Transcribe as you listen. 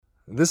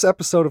This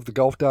episode of the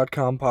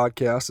Golf.com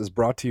podcast is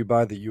brought to you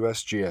by the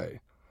USGA.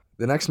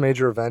 The next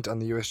major event on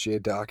the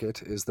USGA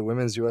docket is the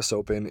Women's US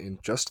Open in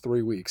just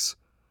 3 weeks.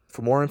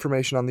 For more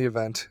information on the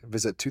event,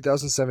 visit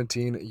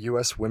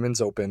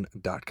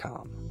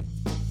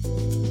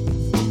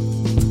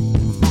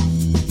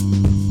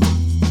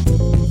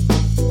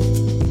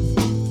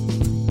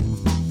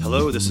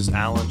Hello, this is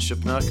Alan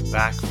Shipnuck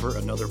back for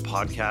another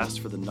podcast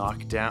for the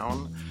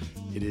Knockdown.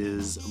 It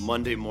is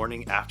Monday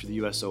morning after the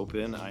U.S.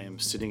 Open. I am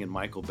sitting in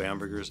Michael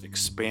Bamberger's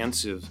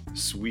expansive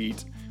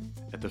suite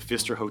at the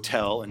Pfister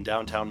Hotel in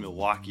downtown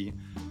Milwaukee.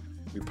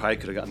 We probably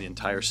could have gotten the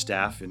entire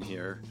staff in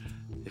here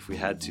if we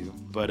had to.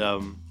 But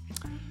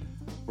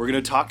we're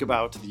going to talk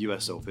about the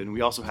U.S. Open.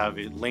 We also have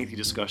a lengthy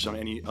discussion on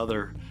any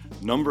other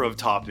number of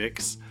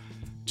topics.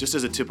 Just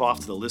as a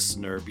tip-off to the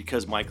listener,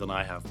 because Michael and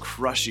I have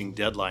crushing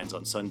deadlines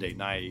on Sunday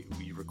night,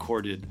 we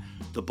recorded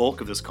the bulk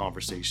of this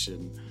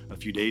conversation a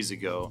few days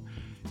ago.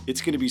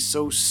 It's going to be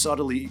so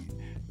subtly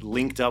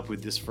linked up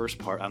with this first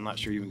part, I'm not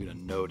sure you're even going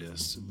to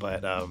notice,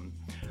 but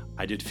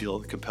I did feel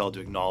compelled to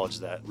acknowledge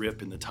that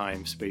rip in the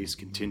time-space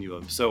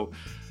continuum. So,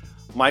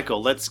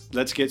 Michael, let's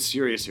get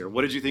serious here.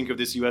 What did you think of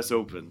this U.S.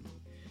 Open?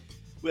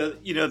 Well,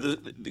 you know,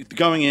 the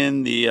going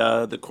in,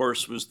 the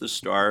course was the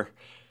star,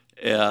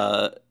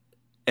 and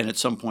at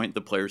some point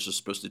the players are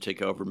supposed to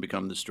take over and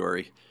become the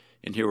story.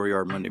 And here we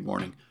are Monday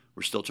morning.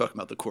 We're still talking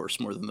about the course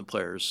more than the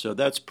players. So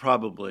that's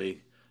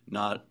probably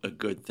not a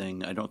good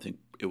thing. I don't think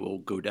it will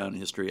go down in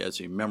history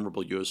as a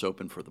memorable U.S.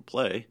 Open for the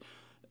play.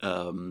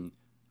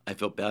 I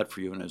felt bad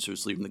for you, and as I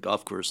was leaving the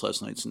golf course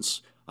last night,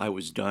 since I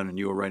was done and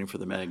you were writing for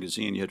the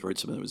magazine, you had to write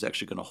something that was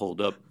actually going to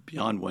hold up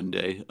beyond one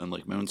day,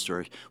 unlike my own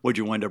story. What did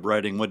you wind up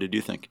writing? What did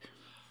you think?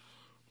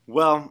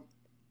 Well,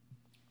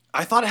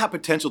 I thought it had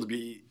potential to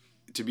be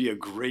a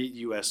great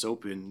U.S.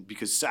 Open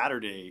because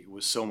Saturday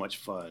was so much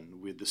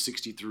fun with the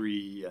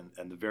 63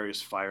 and the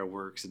various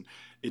fireworks, and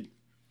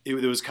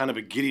it was kind of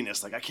a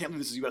giddiness, like I can't believe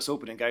this is U.S.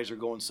 Open and guys are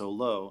going so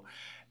low.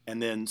 And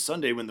then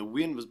Sunday when the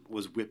wind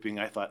was whipping,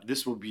 I thought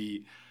this will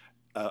be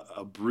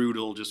a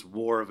brutal just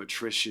war of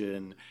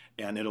attrition,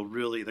 and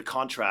the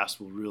contrast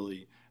will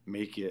really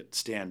make it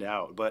stand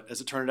out. But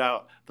as it turned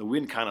out, the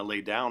wind kind of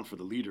laid down for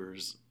the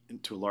leaders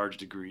to a large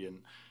degree, and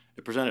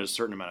it presented a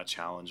certain amount of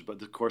challenge, but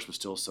the course was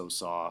still so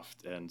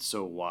soft and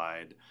so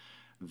wide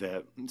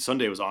that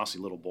Sunday was honestly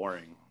a little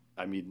boring.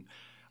 I mean,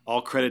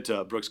 all credit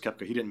to Brooks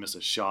Koepka. He didn't miss a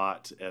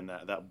shot, and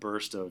that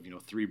burst of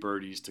 3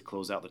 birdies to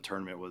close out the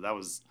tournament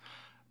was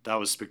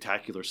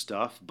spectacular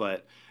stuff.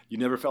 But you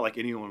never felt like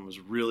anyone was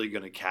really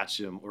going to catch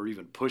him or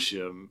even push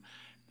him,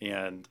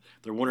 and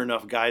there weren't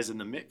enough guys in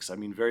the mix. I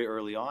mean, very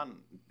early on,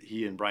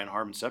 he and Brian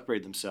Harman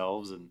separated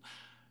themselves and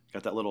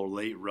got that little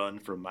late run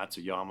from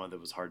Matsuyama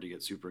that was hard to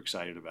get super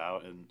excited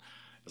about, and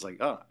it's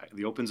like, oh,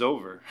 the Open's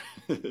over.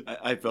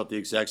 I felt the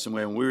exact same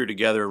way. When we were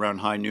together around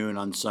high noon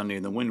on Sunday,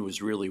 and the wind was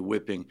really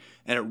whipping,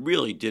 and it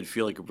really did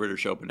feel like a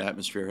British Open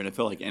atmosphere, and it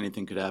felt like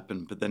anything could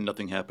happen, but then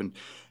nothing happened.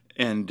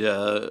 And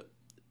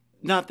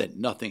not that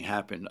nothing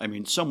happened. I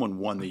mean, someone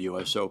won the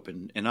U.S.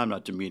 Open, and I'm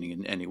not demeaning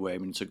in any way. I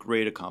mean, it's a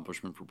great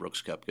accomplishment for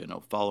Brooks Koepka, and I'll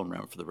follow him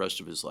around for the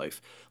rest of his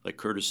life. Like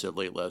Curtis said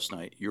late last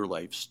night, your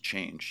life's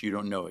changed. You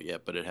don't know it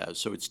yet, but it has.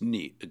 So it's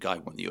neat. A guy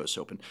won the U.S.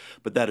 Open.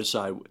 But that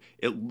aside,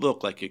 it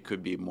looked like it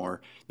could be more.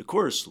 The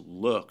course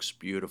looks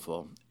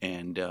beautiful,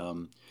 and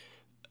I'm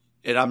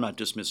not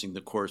dismissing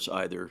the course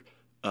either.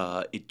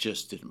 It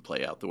just didn't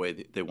play out the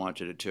way they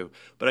wanted it to.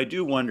 But I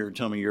do wonder,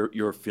 tell me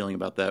your feeling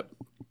about that.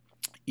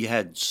 You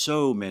had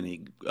so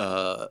many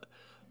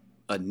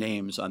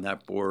names on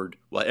that board.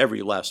 Well,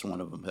 every last one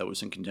of them that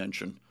was in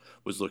contention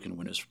was looking to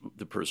win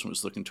the person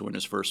was looking to win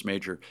his first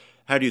major.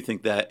 How do you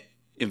think that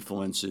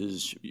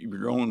influences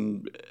your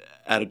own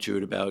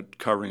attitude about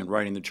covering and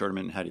writing the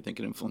tournament? How do you think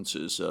it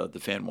influences the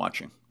fan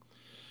watching?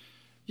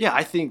 Yeah,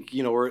 I think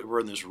we're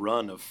in this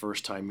run of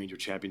first-time major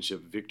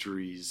championship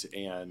victories,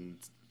 and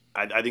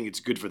I think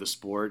it's good for the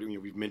sport. I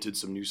mean, we've minted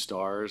some new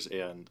stars,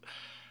 and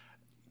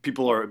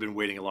people have been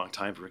waiting a long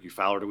time for Ricky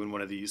Fowler to win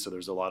one of these, so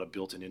there's a lot of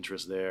built-in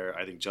interest there.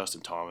 I think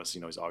Justin Thomas,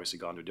 he's obviously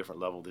gone to a different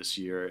level this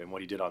year, and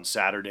what he did on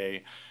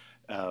Saturday,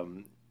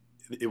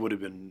 it would have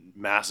been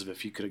massive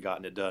if he could have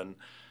gotten it done.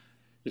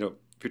 If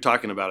you're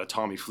talking about a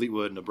Tommy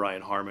Fleetwood and a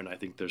Brian Harman, I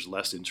think there's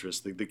less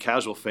interest. The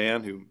casual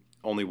fan who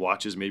only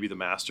watches maybe the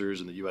Masters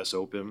and the U.S.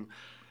 Open,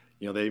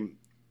 they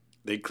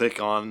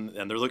click on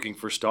and they're looking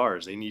for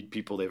stars. They need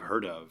people they've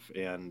heard of,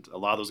 and a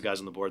lot of those guys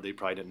on the board they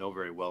probably didn't know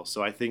very well.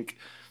 So I think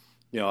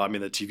the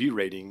TV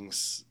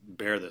ratings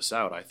bear this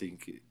out. I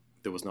think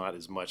there was not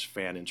as much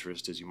fan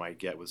interest as you might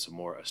get with some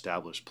more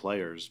established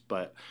players.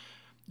 But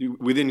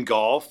within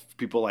golf,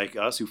 people like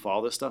us who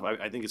follow this stuff,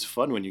 I think it's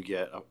fun when you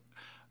get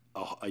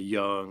a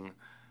young,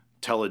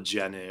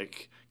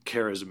 telegenic,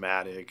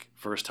 charismatic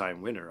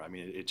first-time winner. I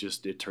mean,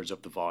 it turns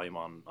up the volume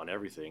on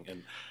everything.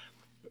 And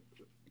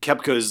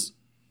Koepka's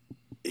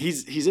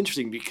he's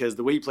interesting because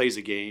the way he plays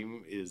the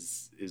game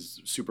is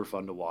super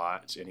fun to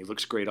watch, and he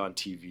looks great on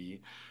TV.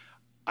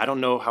 I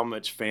don't know how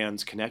much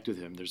fans connect with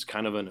him. There's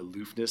kind of an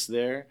aloofness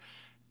there,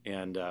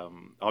 and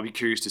I'll be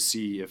curious to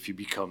see if he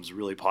becomes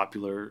really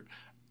popular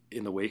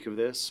in the wake of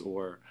this,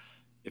 or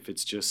if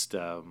it's just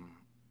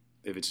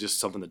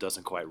something that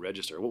doesn't quite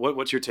register.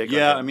 What's your take on that?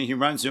 Yeah, I mean, he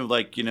reminds me of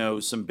like,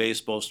 some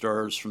baseball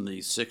stars from the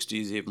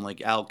 60s, even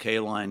like Al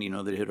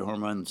Kaline, that hit a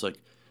home run. It's like,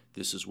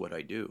 this is what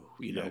I do.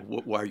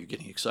 Why are you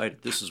getting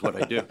excited? This is what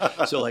I do.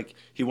 So like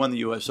he won the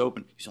U.S.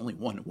 Open. He's only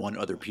won one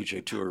other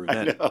PGA Tour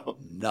event.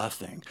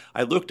 Nothing.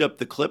 I looked up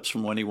the clips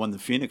from when he won the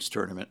Phoenix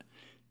tournament.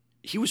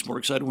 He was more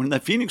excited winning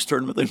that Phoenix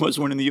tournament than he was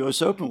winning the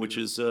U.S. Open, which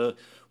is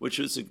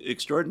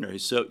extraordinary.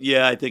 So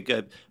yeah, I think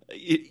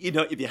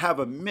if you have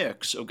a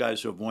mix of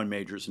guys who have won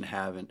majors and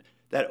haven't,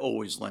 that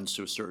always lends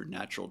to a certain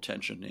natural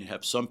tension. And you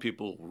have some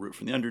people root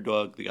for the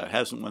underdog. The guy who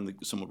hasn't won,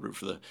 some will root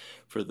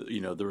for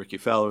the Ricky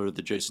Fowler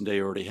that Jason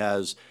Day already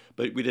has.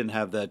 But we didn't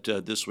have that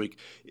this week.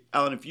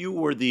 Alan, if you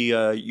were the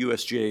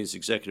USGA's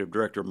executive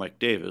director, Mike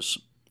Davis,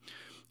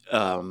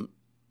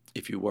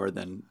 if you were,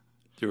 then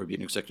there would be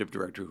an executive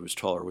director who was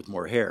taller with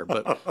more hair.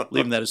 But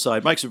leaving that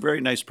aside, Mike's a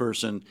very nice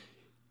person,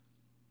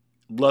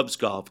 loves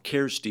golf,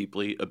 cares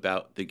deeply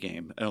about the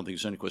game. I don't think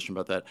there's any question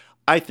about that.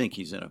 I think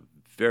he's in a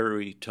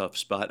very tough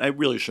spot. I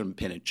really shouldn't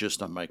pin it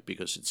just on Mike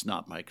because it's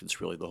not Mike.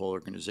 It's really the whole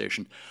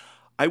organization.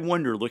 I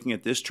wonder, looking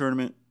at this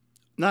tournament,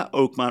 not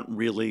Oakmont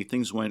really.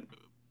 Things went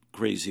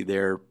crazy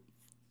there.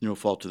 No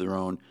fault of their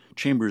own.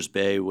 Chambers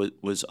Bay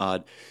was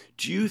odd.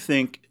 Do you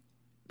think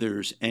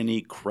there's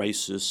any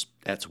crisis?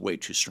 That's way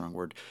too strong a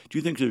word. Do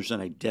you think there's an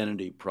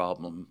identity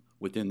problem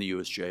within the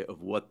USGA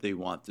of what they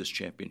want this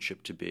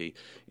championship to be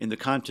in the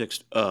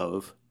context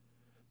of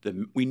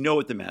we know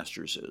what the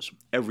Masters is.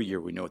 Every year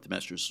we know what the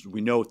Masters is.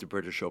 We know what the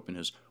British Open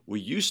is.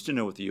 We used to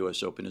know what the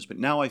U.S. Open is, but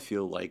now I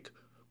feel like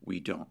we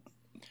don't.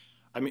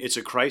 I mean, it's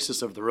a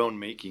crisis of their own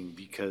making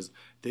because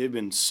they've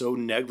been so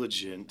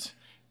negligent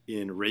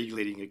in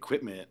regulating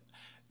equipment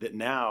that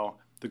now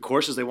the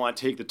courses they want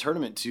to take the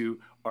tournament to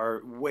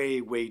are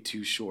way, way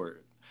too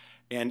short.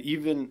 And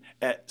even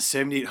at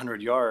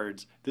 7,800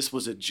 yards, this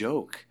was a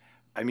joke.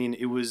 I mean,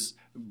 it was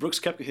Brooks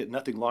Koepka hit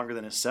nothing longer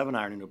than a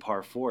 7-iron into a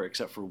par 4,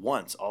 except for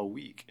once all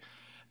week.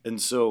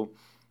 And so,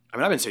 I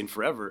mean, I've been saying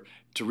forever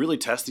to really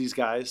test these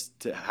guys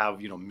to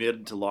have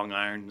mid to long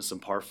iron and some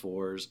par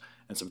 4s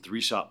and some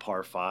 3-shot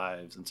par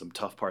 5s and some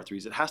tough par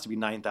 3s. It has to be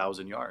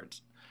 9,000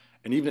 yards.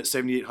 And even at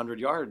 7,800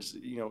 yards,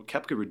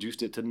 Koepka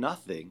reduced it to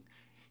nothing.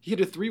 He hit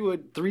a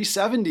 3-wood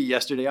 370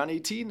 yesterday on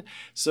 18.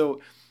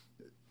 So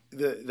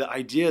the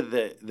idea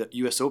that the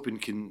U.S. Open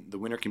the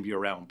winner can be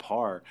around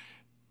par,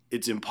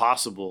 it's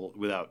impossible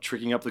without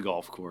tricking up the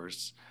golf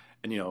course.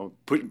 And,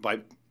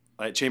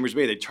 at Chambers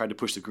Bay, they tried to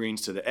push the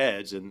greens to the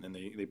edge, and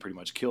they pretty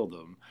much killed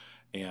them.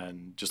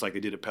 And just like they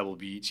did at Pebble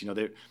Beach,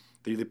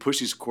 they push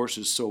these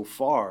courses so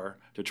far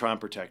to try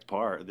and protect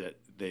par that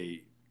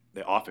they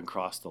often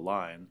cross the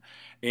line.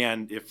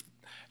 And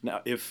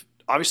if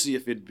obviously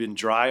if it'd been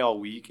dry all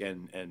week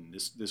and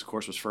this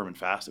course was firm and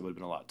fast, it would have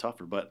been a lot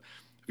tougher. But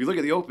if you look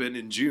at the Open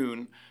in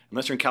June,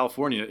 unless you're in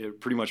California,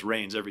 it pretty much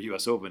rains every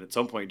U.S. Open at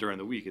some point during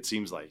the week. It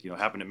seems like,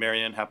 happened at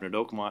Marion, happened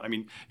at Oakmont. I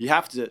mean, the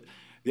idea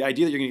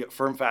that you're going to get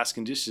firm, fast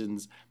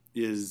conditions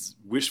is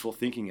wishful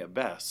thinking at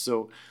best.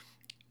 So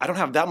I don't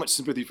have that much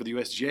sympathy for the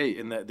USGA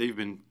in that they've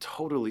been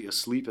totally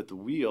asleep at the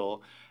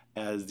wheel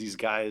as these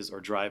guys are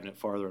driving it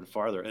farther and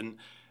farther. And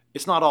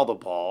it's not all the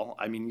ball.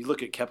 I mean, you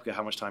look at Koepka,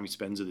 how much time he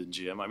spends at the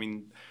gym. I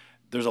mean,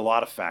 there's a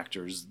lot of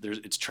factors.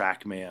 It's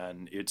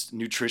TrackMan, it's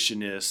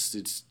nutritionists,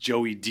 it's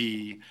Joey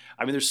D.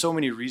 I mean, there's so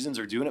many reasons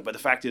they're doing it, but the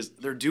fact is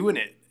they're doing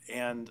it,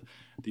 and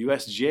the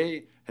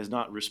USGA has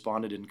not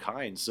responded in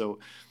kind. So,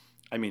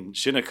 I mean,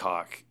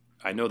 Shinnecock,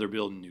 I know they're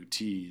building new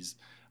tees,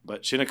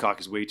 but Shinnecock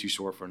is way too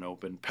short for an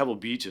Open. Pebble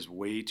Beach is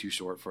way too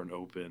short for an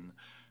Open.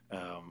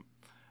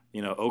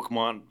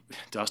 Oakmont,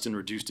 Dustin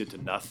reduced it to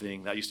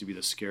nothing. That used to be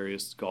the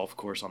scariest golf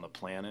course on the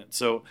planet.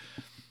 So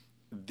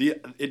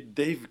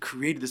they've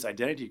created this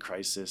identity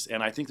crisis,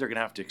 and I think they're going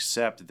to have to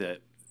accept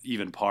that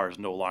even par is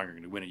no longer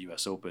going to win a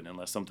U.S. Open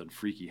unless something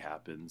freaky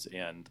happens.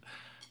 And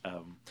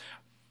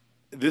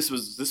this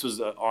was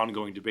an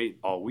ongoing debate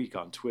all week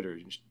on Twitter.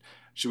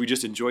 Should we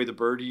just enjoy the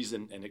birdies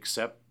and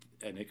accept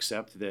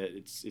that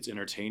it's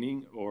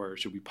entertaining, or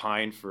should we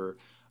pine for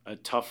a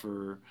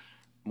tougher,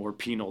 more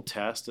penal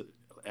test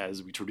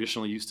as we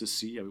traditionally used to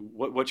see? I mean,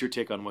 what's your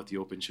take on what the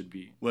Open should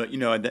be? Well,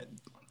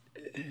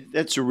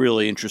 that's a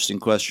really interesting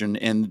question,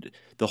 and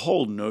the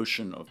whole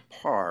notion of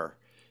par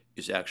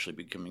is actually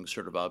becoming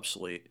sort of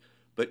obsolete.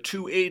 But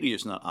 280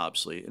 is not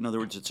obsolete. In other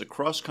words, it's a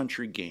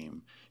cross-country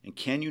game, and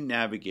can you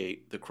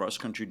navigate the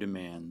cross-country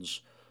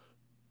demands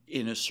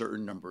in a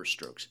certain number of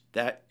strokes?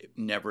 That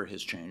never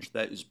has changed.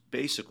 That is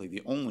basically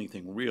the only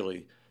thing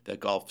really that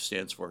golf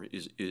stands for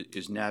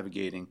is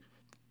navigating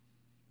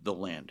the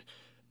land.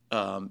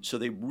 So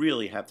they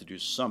really have to do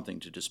something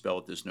to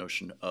dispel this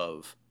notion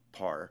of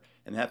par,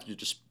 and they have to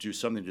just do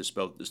something to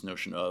dispel this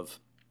notion of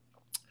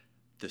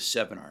the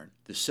 7-iron.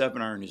 The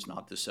 7-iron is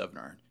not the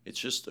 7-iron. It's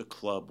just a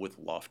club with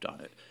loft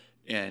on it.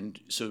 And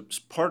so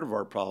part of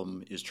our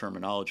problem is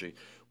terminology.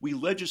 We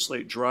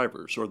legislate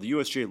drivers, or the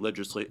USGA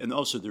legislate, and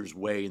also there's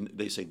way, and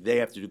they say they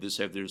have to do this.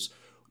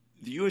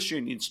 The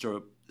USGA needs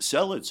to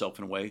sell itself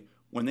in a way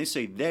When they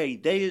say they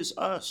is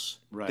us.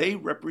 Right. They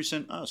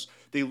represent us.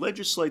 They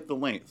legislate the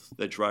length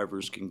that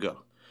drivers can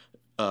go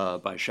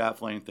by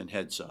shaft length and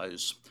head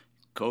size,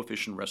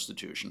 coefficient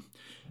restitution.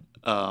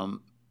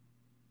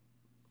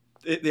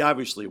 They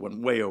obviously went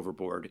way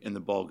overboard and the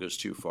ball goes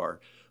too far.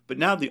 But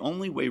now the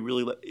only way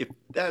really,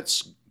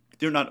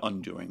 they're not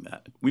undoing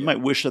that. We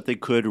might wish that they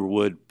could or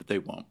would, but they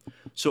won't.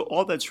 So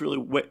all that's really,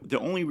 the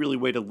only really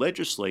way to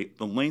legislate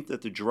the length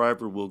that the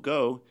driver will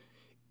go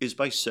is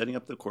by setting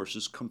up the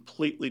courses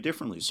completely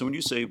differently. So when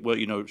you say,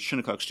 well,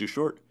 Shinnecock's too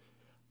short,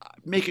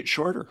 make it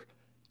shorter.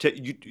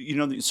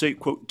 Say,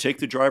 quote, take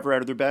the driver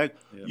out of their bag.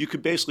 Yeah. You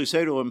could basically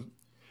say to them,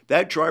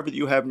 that driver that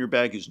you have in your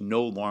bag is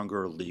no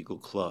longer a legal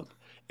club.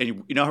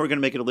 And you know how we're going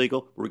to make it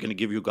illegal? We're going to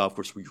give you a golf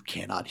course where you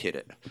cannot hit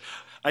it.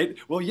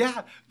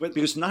 But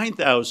because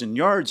 9,000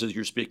 yards, as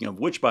you're speaking of,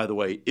 which, by the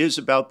way, is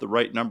about the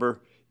right number,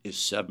 is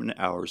 7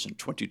 hours and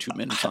 22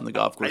 minutes on the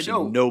golf course,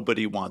 and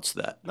nobody wants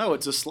that. No,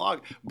 it's a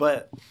slog.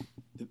 But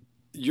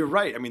you're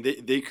right. I mean,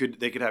 they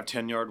could have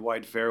 10-yard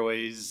wide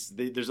fairways.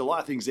 There's a lot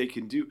of things they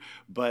can do,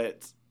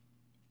 but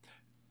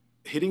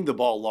hitting the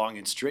ball long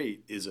and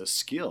straight is a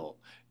skill,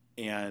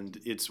 and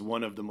it's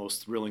one of the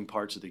most thrilling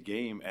parts of the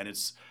game.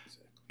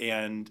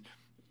 And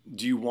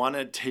do you want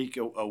to take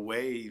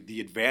away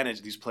the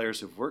advantage these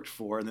players have worked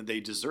for and that they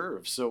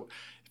deserve? So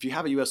if you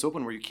have a U.S.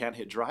 Open where you can't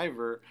hit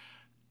driver,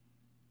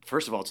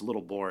 first of all, it's a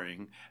little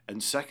boring.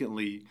 And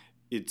secondly,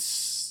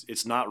 it's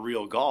not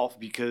real golf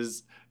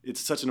because it's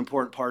such an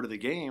important part of the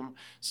game.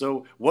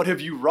 So what have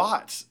you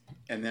wrought?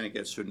 And then it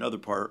gets to another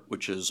part,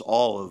 which is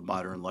all of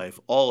modern life.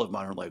 All of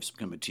modern life's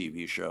become a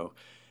TV show.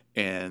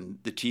 And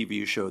the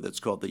TV show that's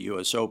called the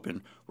U.S.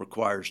 Open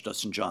requires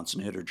Dustin Johnson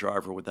to hit a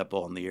driver with that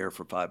ball in the air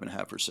for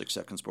 5.5 or 6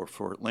 seconds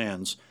before it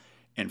lands.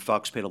 And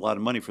Fox paid a lot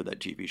of money for that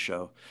TV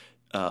show.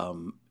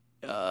 And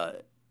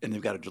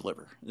they've got to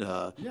deliver.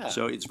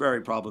 So it's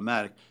very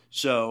problematic.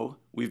 So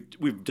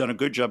we've done a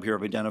good job here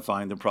of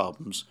identifying the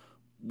problems.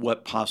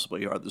 What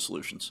possibly are the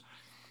solutions?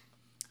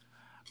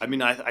 I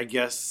mean, I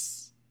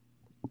guess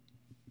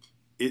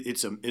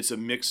it's a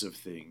mix of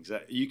things.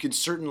 You can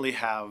certainly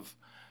have,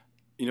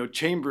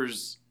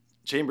 Chambers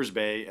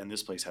Bay and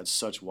this place had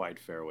such wide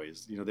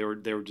fairways. They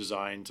were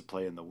designed to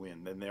play in the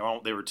wind, and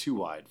they were too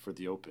wide for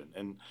the Open.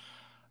 And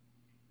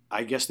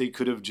I guess they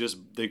could have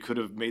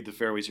made the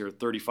fairways here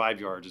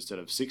 35 yards instead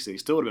of 60. They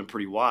still would have been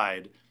pretty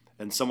wide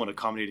and somewhat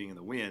accommodating in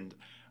the wind.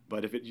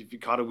 But if you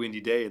caught a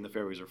windy day and the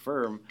fairways are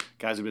firm,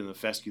 guys would have been in the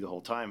fescue the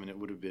whole time, and it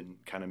would have been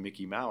kind of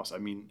Mickey Mouse. I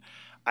mean,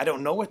 I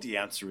don't know what the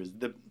answer is.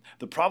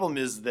 The problem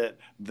is that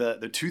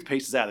the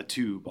toothpaste is out of the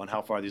tube on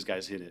how far these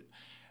guys hit it.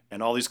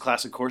 And all these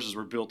classic courses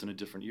were built in a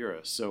different era.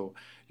 So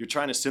you're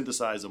trying to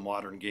synthesize a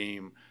modern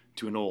game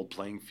to an old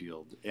playing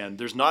field. And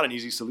there's not an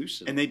easy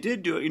solution. And they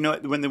did do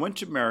it. When they went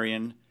to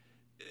Merion,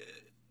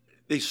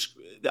 I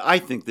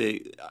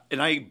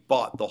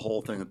bought the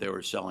whole thing that they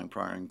were selling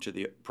prior to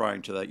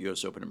that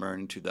U.S. Open at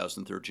Merion in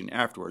 2013.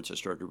 Afterwards, I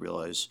started to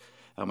realize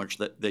how much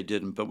that they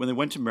didn't. But when they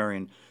went to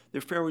Merion,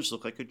 their fairways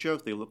looked like a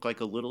joke. They looked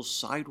like a little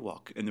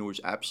sidewalk, and there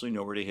was absolutely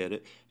nowhere to hit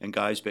it. And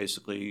guys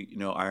basically,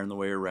 ironed the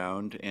way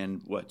around.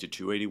 And did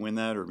 280 win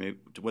that, or maybe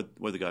what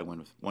did the guy win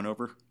with? 1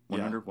 over,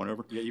 100, 1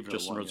 over. Yeah, even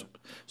Justin one. Rose. Yeah.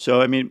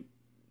 So I mean,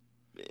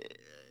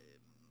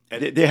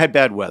 they had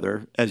bad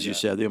weather, as you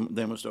said.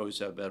 They must always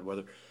have bad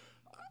weather.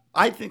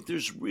 I think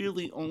there's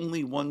really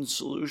only one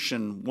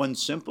solution, one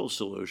simple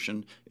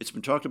solution. It's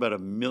been talked about a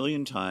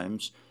million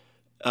times.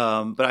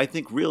 But I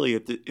think really,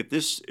 if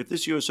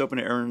this U.S. Open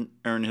at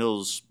Erin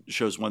Hills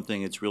shows one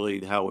thing, it's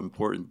really how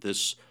important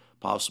this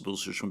possible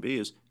solution would be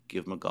is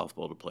give them a golf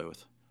ball to play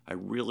with. I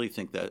really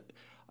think that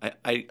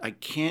I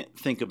can't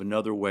think of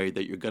another way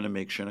that you're going to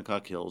make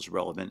Shinnecock Hills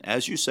relevant.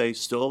 As you say,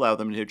 still allow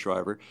them to hit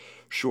driver,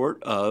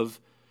 short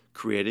of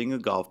creating a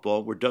golf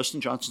ball where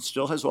Dustin Johnson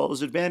still has all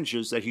his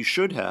advantages that he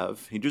should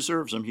have. He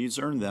deserves them. He's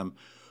earned them.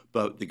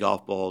 But the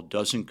golf ball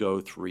doesn't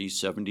go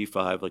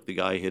 375 like the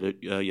guy hit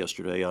it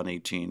yesterday on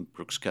 18,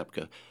 Brooks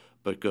Koepka,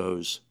 but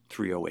goes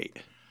 308.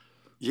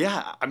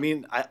 Yeah, I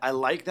mean, I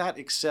like that,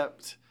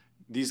 except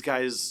these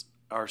guys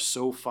are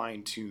so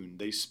fine-tuned.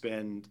 They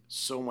spend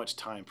so much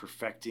time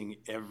perfecting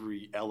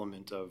every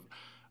element of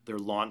their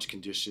launch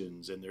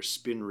conditions and their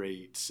spin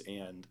rates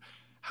and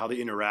how they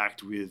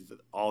interact with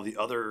all the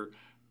other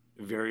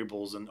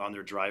variables on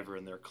their driver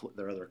and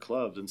their other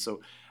clubs. And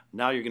so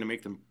now you're going to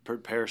make them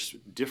prepare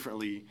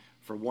differently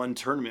for one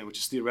tournament, which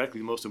is theoretically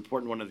the most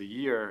important one of the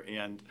year.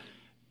 And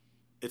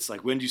it's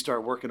like, when do you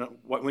start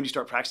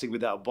practicing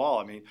with that ball?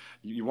 I mean,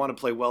 you want to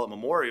play well at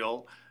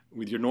Memorial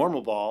with your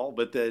normal ball,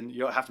 but then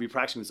you have to be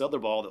practicing this other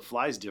ball that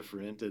flies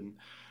different. And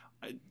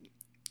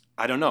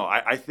I don't know.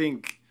 I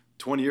think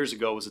 20 years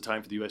ago was the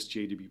time for the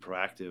USGA to be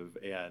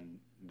proactive, and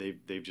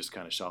they've just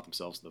kind of shot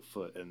themselves in the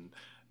foot. And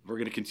we're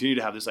going to continue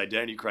to have this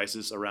identity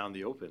crisis around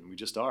the Open. We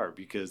just are,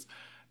 because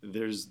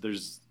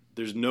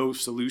there's no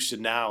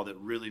solution now that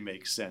really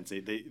makes sense.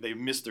 They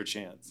missed their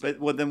chance.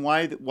 But then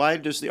why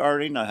does the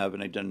RA not have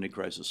an identity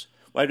crisis?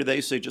 Why do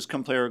they say just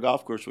come play our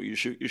golf course? What you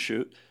shoot, you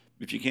shoot.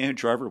 If you can't hit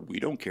driver, we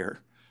don't care.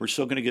 we're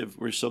still going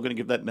to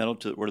give that medal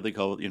to, what do they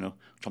call it?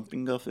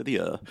 Jumping off of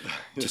the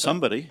to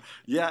somebody.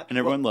 Yeah, and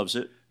everyone loves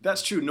it.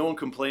 That's true. No one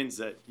complains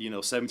that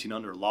 17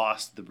 under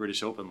lost the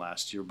British Open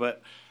last year,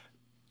 but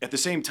at the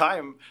same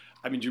time,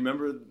 I mean, do you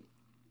remember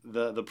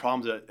the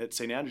problems at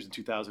St. Andrews in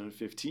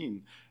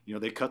 2015?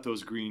 They cut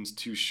those greens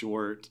too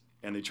short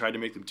and they tried to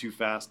make them too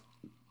fast.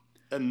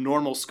 And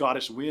normal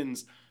Scottish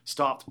winds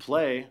stopped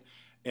play,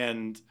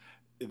 and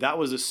that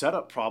was a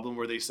setup problem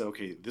where they said,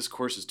 okay, this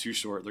course is too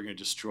short. They're going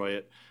to destroy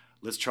it.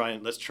 Let's try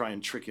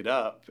and trick it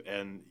up.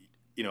 And,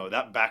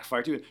 that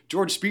backfired too.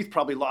 George Spieth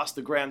probably lost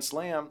the Grand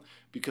Slam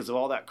because of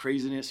all that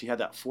craziness. He had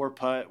that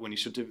 4-putt when he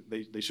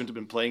they shouldn't have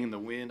been playing in the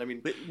wind. I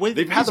mean,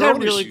 they've had their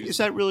own issues. Is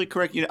that really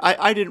correct?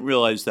 I didn't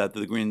realize that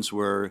the greens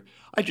were.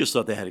 I just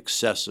thought they had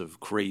excessive,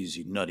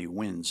 crazy, nutty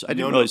winds. I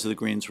didn't realize that the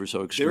greens were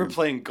so extreme. They were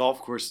playing golf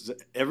courses.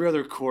 Every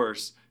other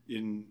course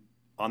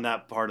on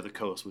that part of the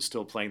coast was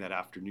still playing that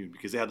afternoon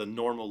because they had the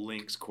normal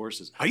links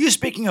courses. Are you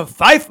speaking of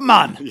Fife,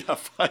 man? Yeah,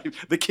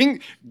 Fife. The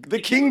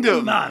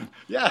kingdom, man.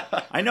 Yeah,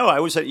 I know. I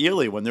was at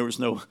Ely when there was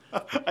no.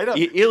 I know.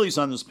 Ely's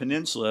on this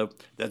peninsula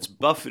that's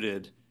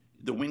buffeted.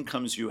 The wind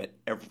comes you at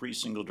every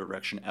single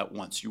direction at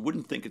once. You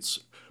wouldn't think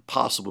it's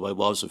possible by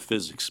laws of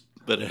physics,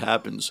 but it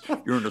happens.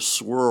 You're in a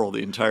swirl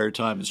the entire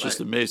time. It's just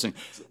amazing.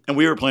 And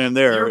we were playing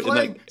there,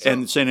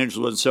 and St. Andrews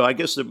was. So I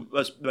guess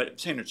but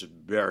St. Andrews is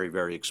very,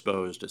 very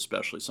exposed,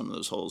 especially some of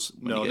those holes.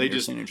 They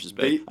just St. Andrews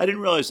Bay. I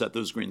didn't realize that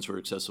those greens were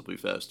excessively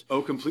fast.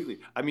 Oh, completely.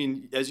 I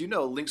mean, as you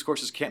know, links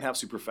courses can't have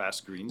super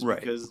fast greens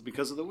right.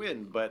 because of the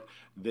wind, but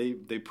they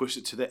pushed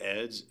it to the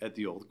edge at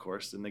the old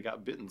course and they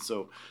got bitten.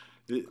 So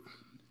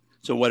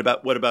what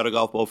about a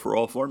golf ball for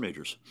all 4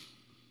 majors?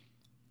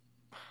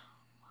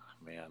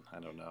 Man, I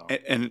don't know.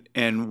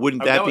 And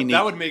wouldn't that be neat?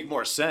 That would make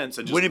more sense.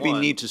 Wouldn't it be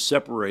neat to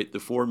separate the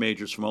 4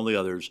 majors from all the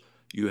others?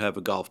 You have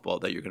a golf ball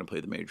that you're going to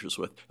play the majors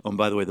with. Oh, and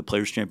by the way, the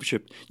Players'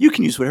 Championship, you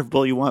can use whatever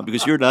ball you want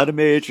because you're not a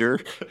major.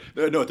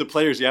 No, the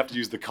Players, you have to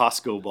use the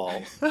Costco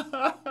ball.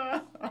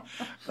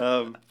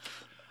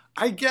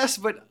 I guess,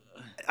 but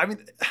I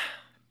mean,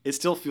 it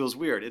still feels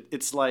weird.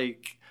 It's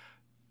like,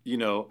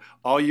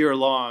 all year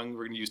long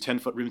we're going to use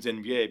 10-foot rims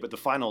in the NBA, but the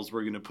finals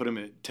we're going to put them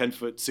at 10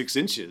 foot 6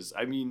 inches.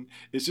 I mean,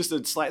 it's just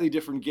a slightly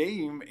different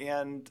game,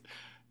 and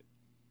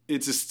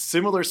it's a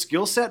similar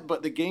skill set,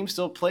 but the game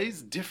still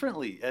plays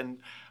differently. And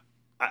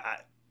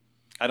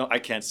I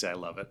can't say I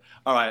love it.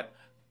 All right,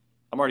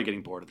 I'm already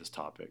getting bored of this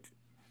topic.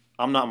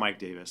 I'm not Mike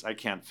Davis. I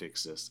can't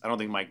fix this. I don't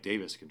think Mike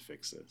Davis can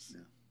fix this.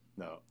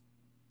 No.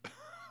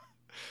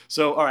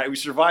 So, all right, we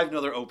survived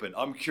another Open.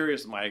 I'm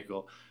curious,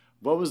 Michael.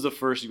 What was the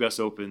first U.S.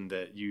 Open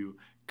that you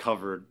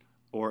covered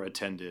or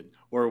attended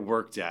or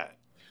worked at?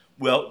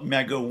 Well, may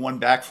I go one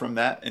back from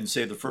that and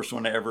say the first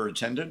one I ever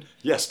attended?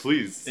 Yes,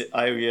 please.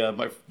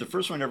 The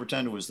first one I ever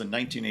attended was the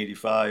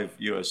 1985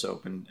 U.S.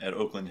 Open at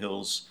Oakland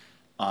Hills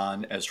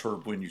on, as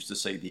Herb Wynn used to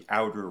say, the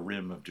outer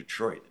rim of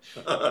Detroit.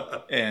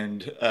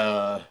 And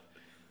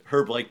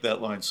Herb liked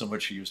that line so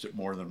much he used it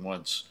more than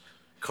once.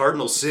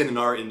 Cardinal sin in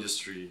our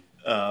industry.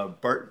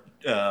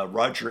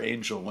 Roger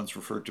Angell once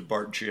referred to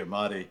Bart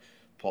Giamatti,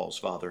 Paul's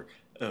father,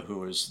 who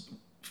was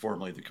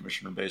formerly the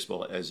commissioner of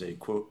baseball, as a,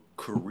 quote,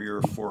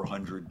 career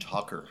 400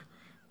 talker.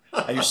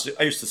 I used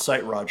to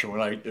cite Roger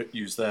when I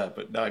used that,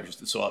 but now I use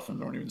it so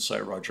often I don't even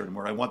cite Roger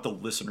anymore. I want the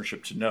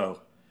listenership to know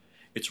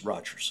it's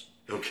Rogers.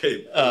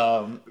 Okay.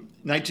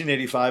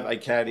 1985, I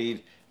caddied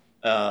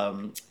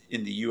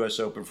in the U.S.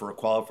 Open for a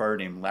qualifier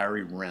named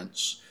Larry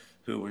Rentz,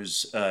 who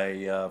was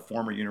a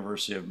former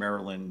University of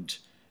Maryland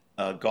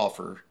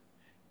golfer,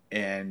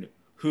 and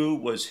who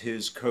was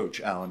his coach,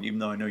 Alan? Even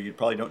though I know you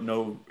probably don't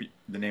know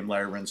the name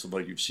Larry Rentz, although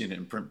you've seen it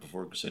in print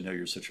before because I know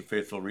you're such a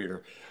faithful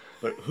reader.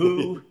 But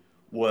who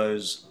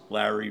was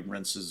Larry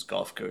Rentz's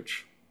golf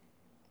coach?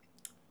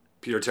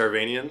 Peter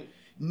Taravanian?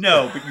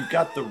 No, but you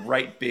got the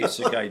right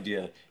basic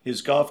idea.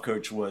 His golf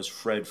coach was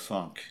Fred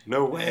Funk.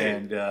 No way.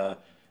 And,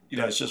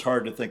 it's just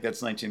hard to think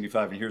that's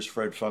 1985, and here's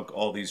Fred Funk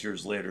all these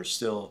years later,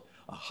 still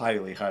a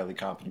highly, highly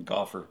competent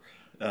golfer.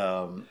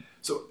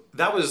 So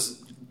that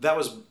was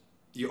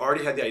you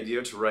already had the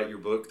idea to write your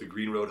book, The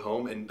Green Road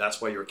Home, and that's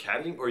why you were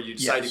caddying, or you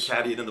decided to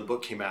caddy and then the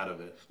book came out of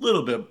it? A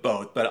little bit of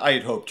both, but I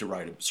had hoped to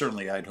write it.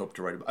 Certainly, I had hoped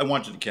to write it. I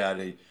wanted to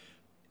caddy,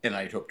 and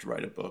I had hoped to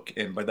write a book.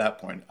 And by that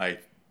point, I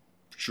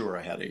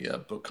had a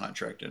book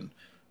contract and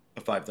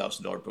a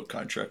 $5,000 book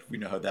contract. We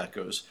know how that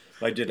goes.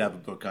 But I did have a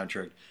book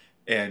contract.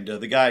 And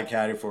the guy I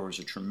caddied for was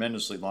a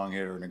tremendously long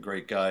hitter and a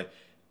great guy.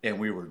 And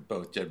we were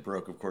both dead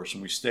broke, of course,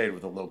 and we stayed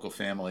with a local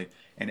family.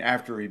 And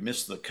after he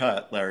missed the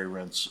cut, Larry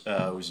Rentz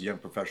was a young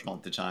professional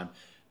at the time,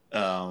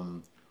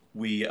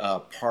 we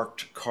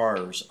parked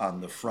cars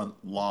on the front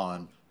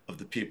lawn of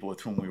the people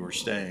with whom we were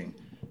staying.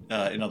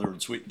 In other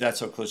words, that's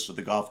how close to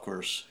the golf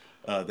course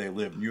they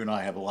live. You and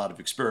I have a lot of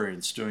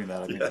experience doing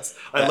that. I mean, yes,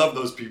 I love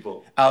those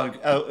people.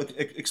 I'll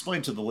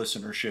explain to the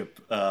listenership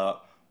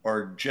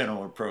our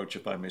general approach,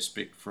 if I may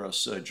speak for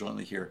us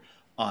jointly here,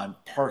 on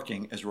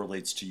parking as it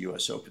relates to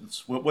U.S.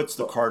 Opens. What's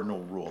the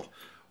cardinal rule?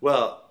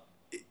 Well,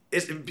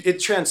 it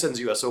transcends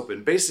U.S.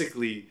 Open.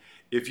 Basically,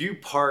 if you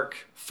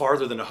park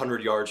farther than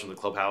 100 yards from the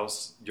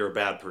clubhouse, you're a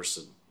bad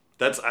person.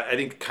 That's, I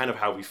think, kind of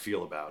how we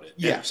feel about it.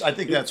 Yes, I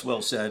think that's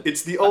well said.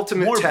 It's the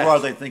ultimate More test.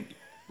 broadly, I think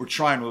we're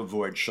trying to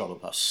avoid shuttle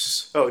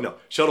buses. Oh, no.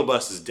 Shuttle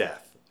bus is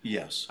death.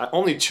 Yes.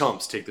 Only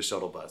chumps take the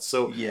shuttle bus.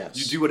 So Yes.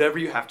 you do whatever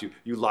you have to.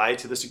 You lie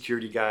to the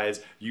security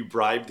guys. You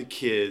bribe the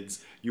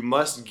kids. You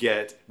must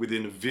get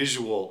within a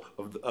visual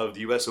of the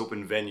U.S.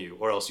 Open venue,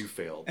 or else you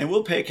failed. And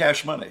we'll pay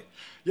cash money.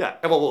 Yeah,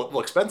 and we'll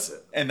expense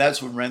it. And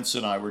that's what Rents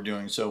and I were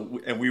doing. So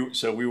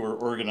we were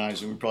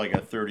organizing. We probably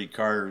got 30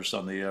 cars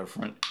on the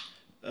front,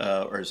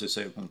 or as they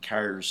say,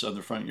 cars on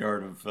the front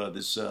yard of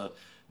this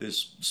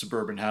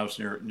suburban house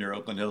near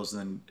Oakland Hills.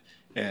 And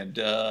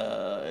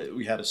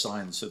we had a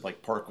sign that said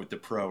like "Park with the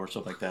Pro" or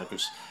something like that.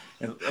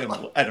 And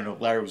I don't know,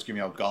 Larry was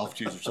giving out golf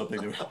tees or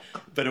something.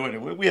 But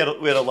anyway, we had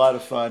a lot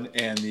of fun,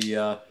 and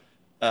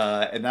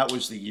and that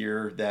was the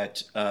year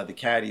that the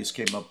Caddies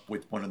came up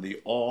with one of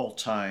the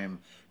all-time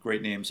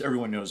great names.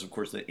 Everyone knows, of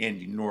course, that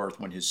Andy North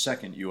won his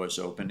second U.S.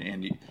 Open.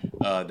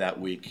 That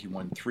week he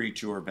won 3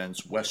 tour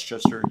events: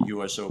 Westchester,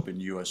 U.S. Open,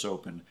 U.S.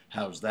 Open.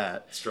 How's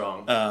that?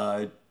 Strong.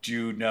 Do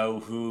you know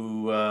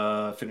who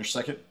finished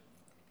second?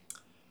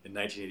 In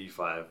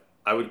 1985,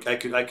 I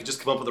could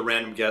just come up with a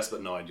random guess,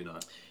 but no, I do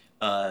not.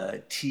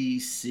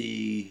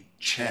 T.C.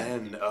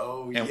 Chen.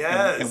 Oh, And,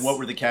 yes. and what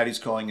were the Caddies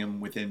calling him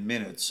within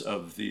minutes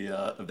of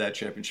that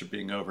championship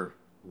being over?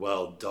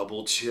 Well,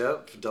 double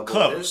chip, double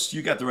Close. hit.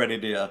 You got the right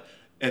idea.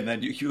 And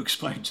then you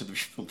explained to the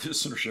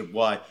listenership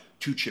why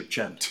Two-Chip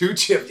Chen. 2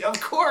 chip, yeah,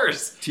 of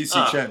course. T.C.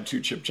 Chen,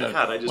 Two-Chip Chen.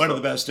 God, One of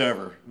the best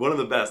ever. One of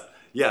the best.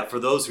 Yeah, for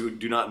those who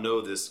do not know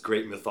this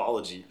great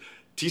mythology,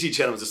 T.C.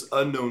 Chen was this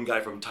unknown guy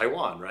from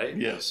Taiwan, right?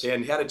 Yes.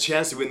 And he had a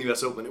chance to win the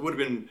U.S. Open. It would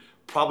have been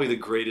probably the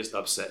greatest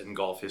upset in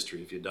golf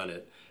history if he had done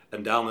it.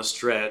 And down the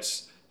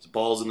stretch, his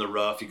ball's in the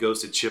rough, he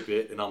goes to chip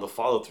it, and on the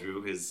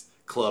follow-through, his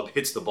club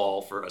hits the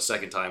ball for a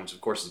second time, which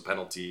of course is a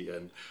penalty,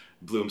 and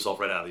blew himself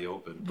right out of the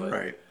Open. But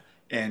Right.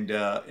 And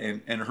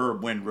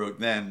Herb Wind wrote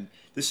then,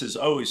 this has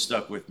always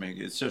stuck with me.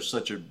 It's just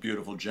such a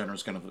beautiful,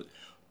 generous kind of,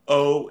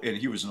 and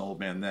he was an old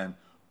man then,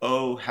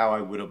 how I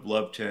would have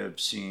loved to have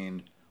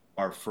seen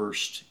our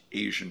first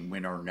Asian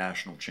win our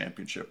national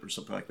championship or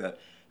something like that.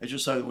 I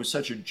just thought it was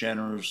such a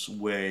generous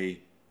way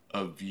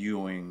of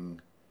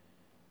viewing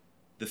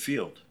the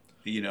field.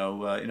 In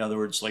other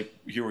words, like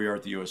here we are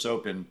at the U.S.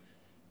 Open,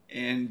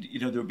 and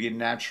there would be a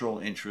natural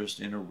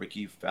interest in a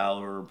Ricky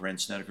Fowler or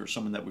Brent Snedeker,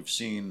 someone that we've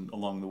seen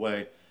along the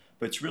way.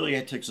 But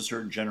it takes a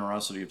certain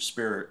generosity of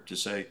spirit to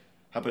say,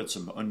 how about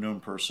some unknown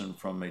person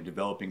from a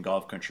developing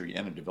golf country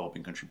and a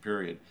developing country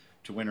period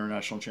to win our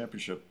national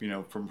championship?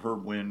 From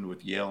Herb Wind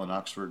with Yale and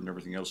Oxford and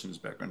everything else in his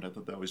background. I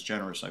thought that was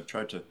generous. I've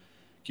tried to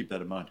keep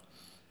that in mind.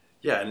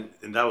 yeah,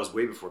 and that was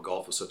way before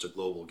golf was such a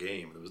global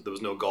game. There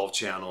was no Golf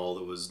Channel,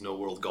 there was no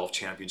World Golf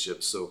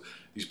Championships. So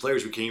these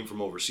players who came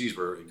from overseas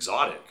were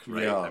exotic,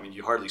 right? Yeah. I mean,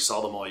 you hardly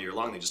saw them all year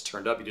long. They just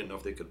turned up. You didn't know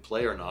if they could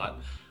play or not.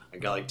 A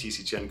guy like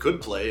T.C. Chen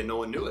could play, and no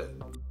one knew it.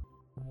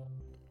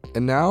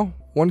 And now,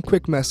 one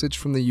quick message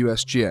from the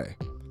USGA.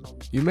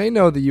 You may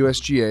know the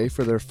USGA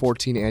for their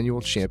 14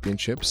 annual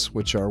championships,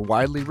 which are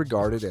widely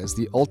regarded as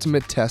the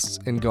ultimate tests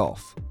in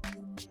golf.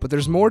 But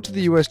there's more to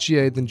the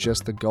USGA than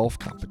just the golf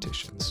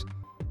competitions.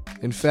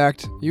 In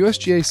fact,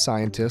 USGA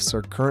scientists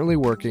are currently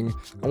working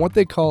on what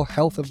they call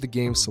health of the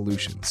game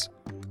solutions.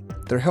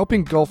 They're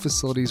helping golf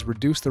facilities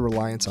reduce the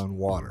reliance on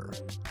water.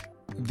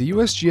 The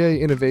USGA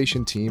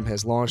innovation team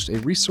has launched a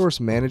resource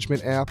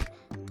management app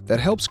that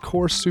helps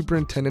course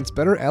superintendents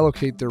better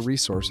allocate their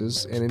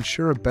resources and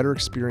ensure a better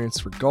experience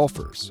for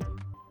golfers.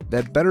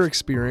 That better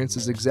experience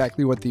is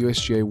exactly what the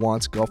USGA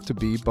wants golf to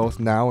be both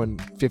now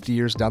and 50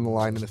 years down the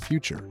line in the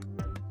future.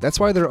 That's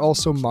why they're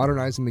also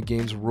modernizing the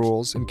game's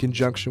rules in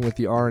conjunction with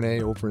the R&A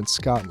over in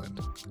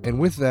Scotland. And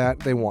with that,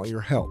 they want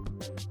your help.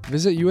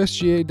 Visit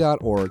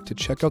usga.org to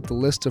check out the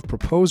list of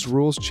proposed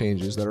rules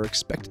changes that are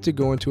expected to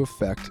go into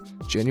effect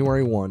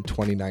January 1,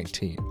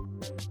 2019.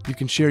 You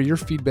can share your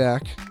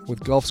feedback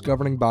with golf's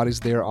governing bodies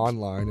there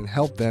online and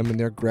help them in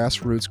their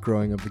grassroots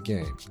growing of the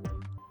game.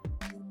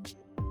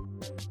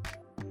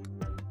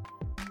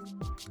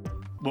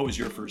 What was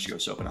your first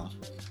U.S. Open, Alan?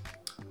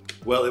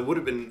 Well, it would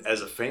have been,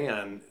 as a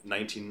fan,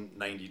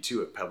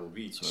 1992 at Pebble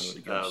Beach. So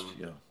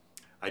yeah.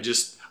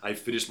 I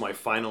finished my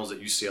finals at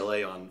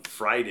UCLA on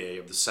Friday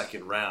of the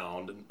second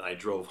round, and I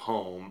drove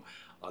home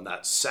on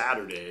that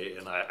Saturday,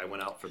 and I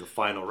went out for the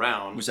final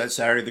round. Was that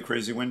Saturday the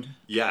crazy wind?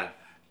 Yeah,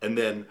 and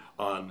then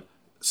on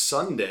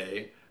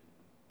Sunday,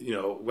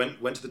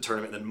 went to the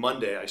tournament, and then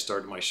Monday I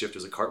started my shift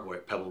as a cart boy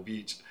at Pebble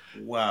Beach.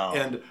 Wow.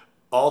 And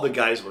all the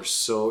guys were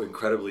so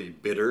incredibly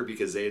bitter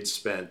because they had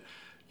spent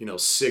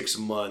 6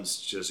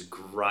 months just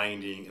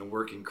grinding and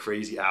working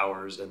crazy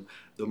hours, and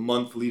the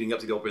month leading up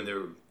to the Open,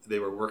 they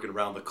were working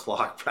around the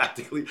clock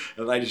practically.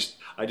 And I just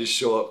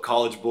show up,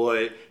 college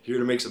boy, here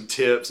to make some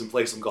tips and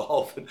play some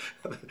golf. And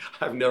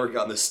I've never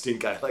gotten the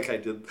stink eye like I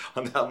did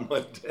on that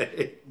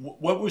Monday.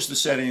 What was the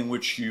setting in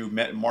which you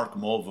met Mark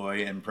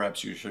Mulvoy? And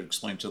perhaps you should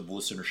explain to the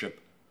listenership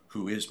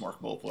who is Mark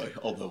Mulvoy,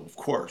 although, of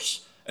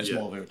course, as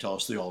Mulvoy would tell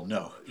us, they all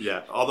know.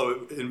 Yeah,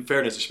 although in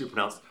fairness, it should be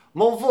pronounced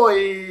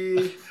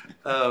Mulvoy!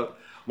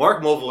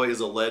 Mark Mulvoy is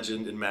a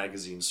legend in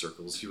magazine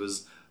circles. He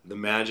was the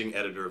managing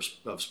editor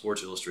of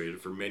Sports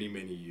Illustrated for many,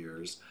 many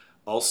years.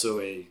 Also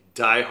a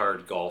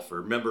diehard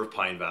golfer, member of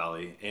Pine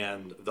Valley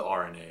and the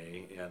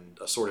RNA and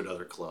assorted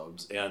other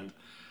clubs. And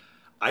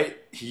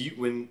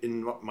when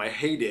in my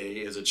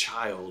heyday as a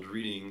child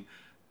reading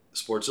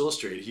Sports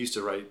Illustrated, he used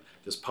to write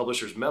this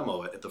publisher's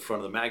memo at the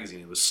front of the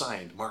magazine. It was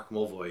signed Mark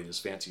Mulvoy in his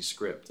fancy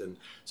script. And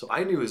so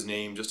I knew his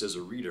name just as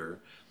a reader,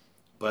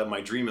 but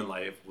my dream in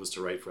life was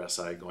to write for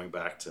SI going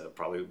back to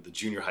probably the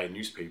junior high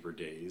newspaper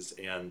days.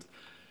 And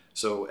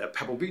so at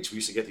Pebble Beach, we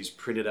used to get these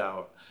printed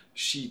out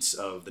sheets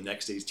of the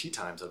next day's tee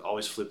times. I'd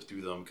always flip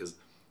through them because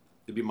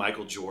it'd be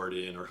Michael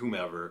Jordan or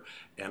whomever.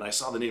 And I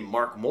saw the name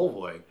Mark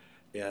Mulvoy.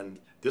 And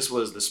this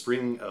was the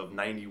spring of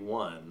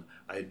 '91.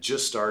 I had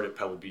just started at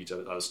Pebble Beach.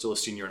 I was still a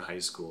senior in high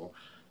school.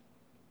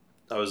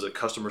 I was a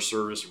customer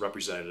service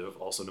representative,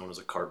 also known as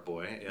a cart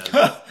boy,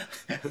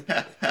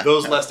 and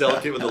those less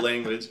delicate with the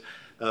language.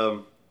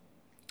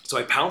 So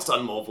I pounced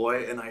on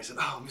Mulvoy, and I said,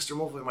 "Oh, Mr.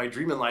 Mulvoy, my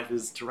dream in life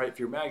is to write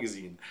for your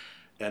magazine."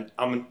 And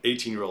I'm an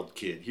 18-year-old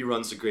kid. He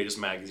runs the greatest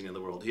magazine in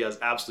the world. He has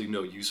absolutely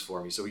no use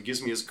for me. So he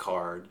gives me his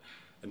card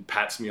and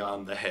pats me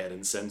on the head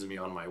and sends me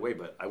on my way.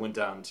 But I went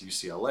down to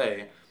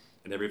UCLA,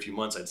 and every few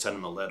months I'd send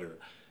him a letter.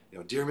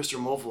 Dear Mr.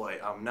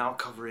 Mulvoy, I'm now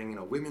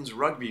covering women's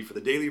rugby for the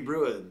Daily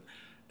Bruin.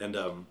 And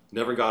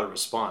never got a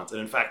response.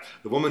 And in fact,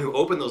 the woman who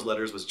opened those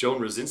letters was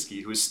Joan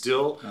Rosinski, who is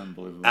still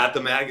at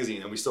the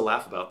magazine, and we still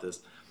laugh about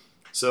this.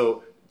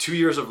 So 2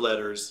 years of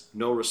letters,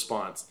 no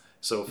response.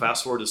 So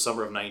fast forward to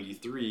summer of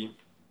 '93,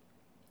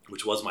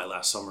 which was my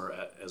last summer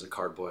as a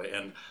cart boy,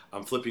 and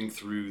I'm flipping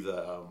through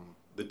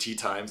the tee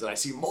times, and I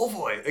see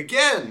Mulvoy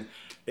again.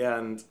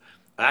 And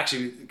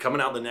actually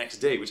coming out the next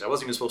day, which I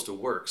wasn't even supposed to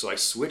work, so I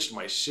switched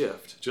my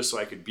shift just so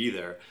I could be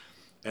there.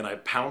 And I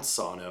pounce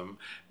on him,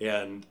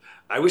 and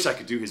I wish I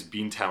could do his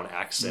Beantown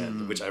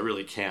accent, which I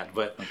really can't.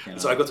 But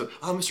so I go through,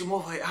 Mr.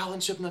 Mulvoy, Alan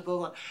Shipnup, blah,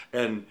 blah.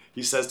 And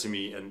he says to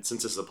me, and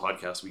since this is a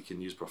podcast, we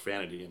can use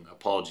profanity, and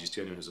apologies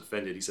to anyone who's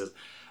offended. He says,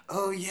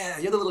 "Oh yeah,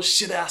 you're the little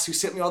shit ass who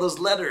sent me all those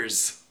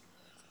letters."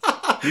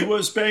 He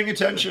was paying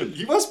attention.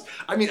 He was.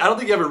 I mean, I don't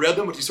think he ever read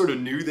them, but he sort of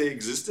knew they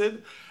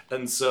existed.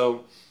 And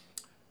so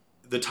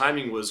the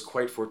timing was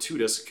quite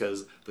fortuitous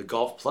because the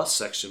Golf Plus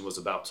section was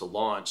about to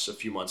launch a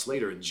few months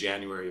later in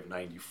January of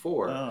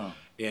 '94. Oh.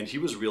 And he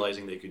was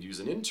realizing they could use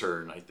an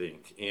intern, I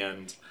think.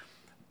 And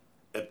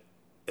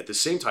at the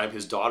same time,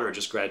 his daughter had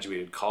just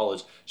graduated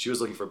college. She was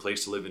looking for a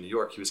place to live in New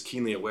York. He was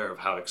keenly aware of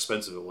how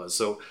expensive it was.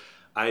 So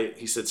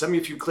he said, "Send me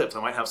a few clips.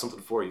 I might have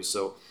something for you."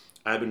 So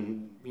I've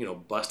been,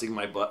 busting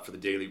my butt for the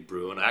Daily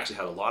Bruin. I actually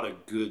had a lot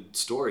of good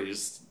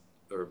stories,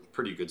 or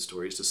pretty good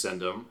stories, to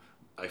send him.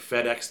 I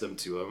FedExed them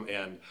to him,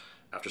 and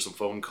after some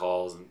phone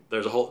calls, and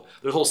there's a whole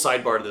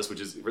sidebar to this, which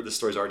is where this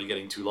story's already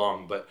getting too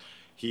long. But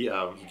he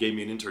gave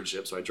me an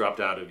internship, so I dropped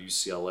out of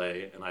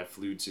UCLA and I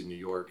flew to New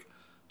York,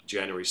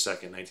 January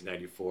 2nd,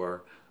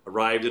 1994.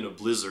 Arrived in a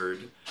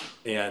blizzard,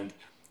 and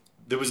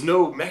there was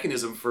no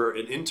mechanism for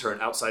an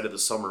intern outside of the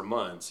summer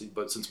months.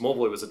 But since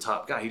Mulvoy was a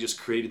top guy, he just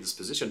created this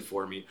position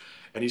for me,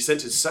 and he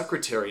sent his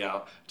secretary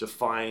out to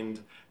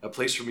find a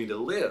place for me to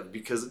live,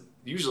 because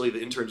usually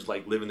the interns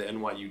live in the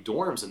NYU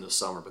dorms in the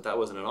summer, but that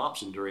wasn't an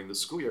option during the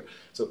school year.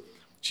 So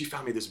she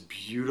found me this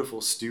beautiful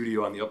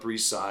studio on the Upper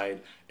East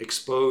Side,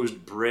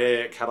 exposed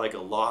brick, had a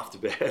loft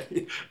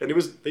bed,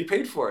 and they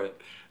paid for it.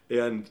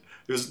 And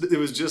it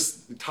was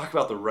just, talk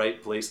about the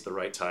right place at the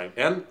right time,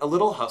 and a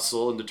little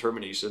hustle and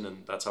determination,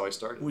 and that's how I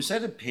started. Was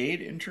that a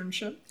paid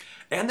internship?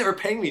 And they were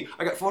paying me.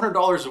 I got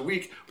 $400 a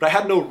week, but I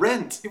had no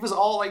rent. It was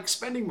all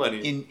spending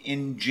money.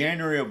 In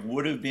January of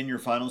would have been your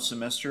final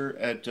semester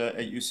at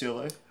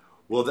UCLA?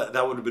 Well,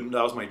 that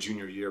was my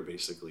junior year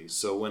basically.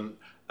 So when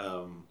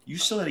you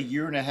still had a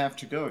year and a half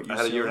to go at UCLA. I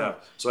had a year and a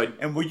half.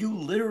 And were you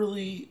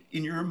literally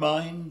in your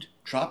mind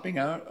dropping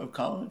out of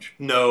college?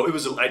 No, it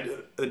was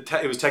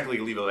technically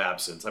a leave of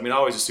absence. I mean, I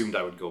always assumed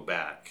I would go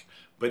back,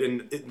 but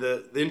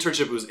the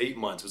internship was 8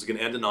 months. It was going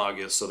to end in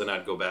August, so then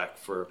I'd go back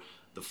for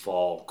the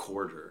fall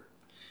quarter.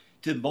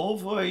 Did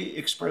Mulvoy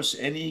express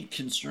any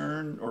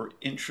concern or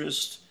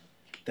interest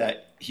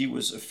that he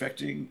was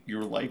affecting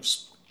your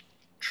life's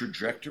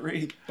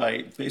trajectory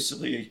by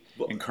basically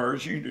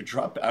encouraging you to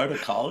drop out of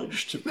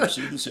college to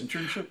pursue this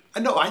internship?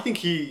 No, I think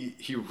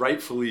he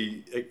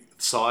rightfully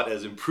saw it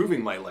as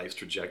improving my life's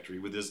trajectory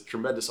with this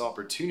tremendous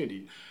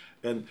opportunity.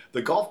 And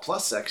the Golf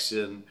Plus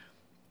section,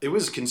 it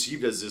was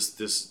conceived as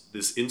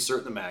this insert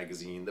in the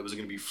magazine that was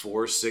going to be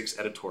 4-6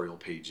 editorial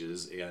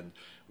pages, and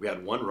we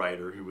had one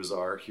writer who was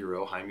our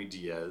hero, Jaime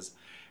Diaz,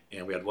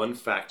 and we had one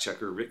fact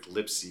checker, Rick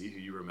Lipsy, who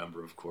you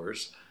remember, of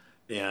course,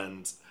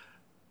 and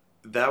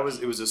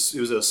it was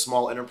a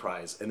small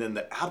enterprise. And then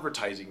the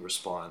advertising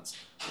response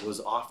was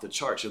off the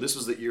chart. So this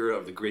was the era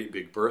of the Great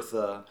Big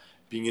Bertha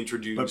being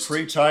introduced. But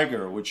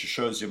pre-Tiger, which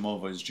shows you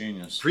Mulvoy's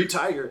genius.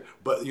 Pre-Tiger,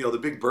 but the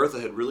Big Bertha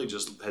had really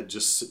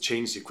just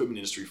changed the equipment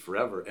industry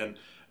forever, and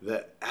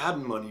the ad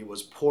money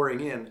was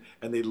pouring in,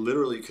 and they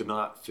literally could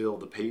not fill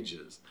the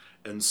pages.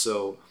 And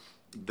so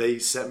they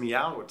sent me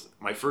out.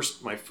 My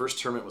first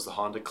tournament was the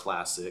Honda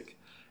Classic,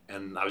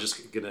 and I was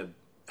just gonna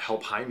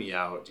help Jaime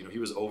out. He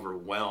was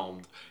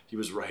overwhelmed. He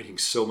was writing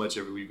so much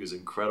every week. It was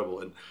incredible,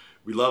 and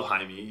we love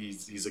Jaime.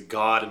 He's a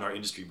god in our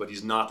industry, but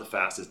he's not the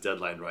fastest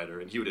deadline writer,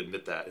 and he would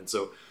admit that. And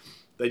so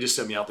they just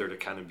sent me out there to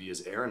kind of be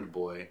his errand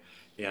boy,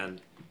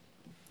 and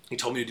he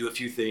told me to do a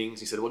few things.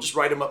 He said, "Well, just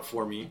write them up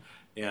for me,"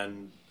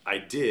 and I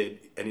did.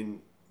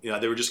 And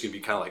they were just going to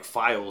be kind of like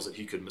files that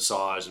he could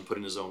massage and put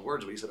in his own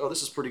words. But he said, "Oh,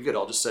 this is pretty good.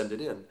 I'll just send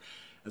it in."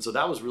 And so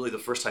that was really the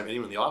first time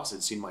anyone in the office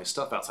had seen my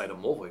stuff outside of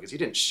Mulvoy, because he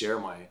didn't share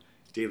my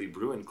Daily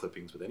Bruin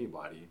clippings with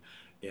anybody.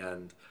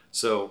 And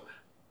so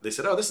they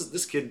said, "Oh,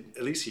 this kid,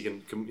 at least he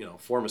can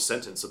form a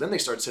sentence." So then they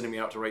started sending me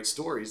out to write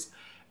stories,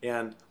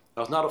 and I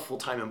was not a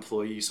full-time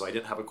employee, so I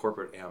didn't have a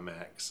corporate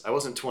Amex. I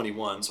wasn't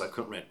 21, so I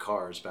couldn't rent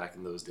cars back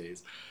in those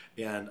days.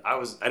 And I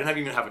didn't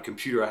even have a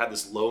computer. I had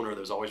this loaner that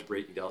was always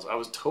breaking down. So I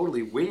was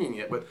totally winging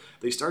it, but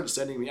they started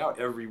sending me out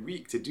every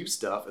week to do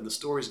stuff, and the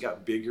stories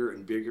got bigger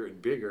and bigger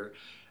and bigger.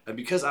 And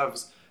because I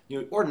was,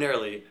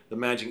 ordinarily the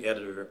managing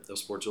editor of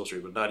Sports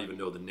Illustrated would not even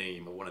know the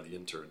name of one of the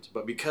interns.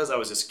 But because I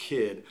was this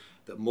kid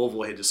that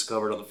Mulvoy had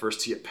discovered on the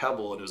first tee at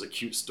Pebble, and it was a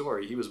cute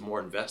story, he was more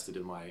invested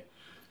in my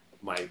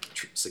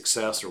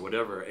success or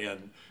whatever.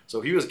 And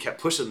so he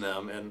kept pushing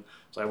them. And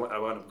so I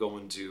wound up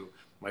going to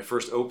my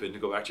first Open, to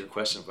go back to your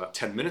question about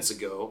 10 minutes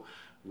ago,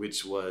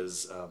 which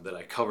was that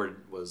I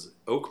covered, was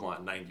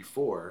Oakmont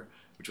 94,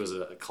 which was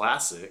a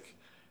classic.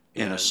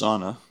 And a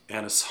sauna.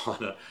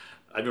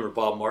 I remember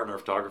Bob Martin, our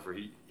photographer,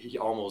 he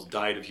almost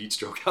died of heat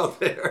stroke out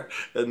there.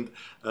 And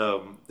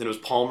it was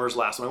Palmer's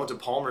last one. I went to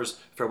Palmer's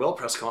farewell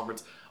press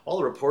conference. All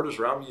the reporters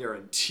around me are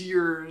in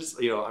tears.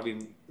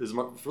 This is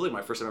really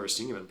my first time ever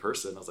seeing him in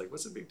person. I was like,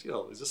 what's the big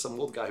deal? Is this some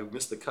old guy who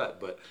missed the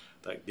cut? But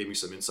that gave me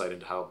some insight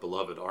into how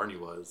beloved Arnie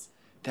was.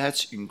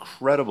 That's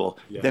incredible.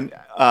 Yeah. Then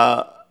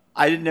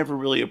I never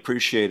really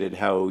appreciated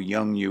how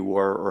young you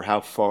were, or how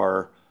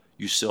far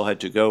you still had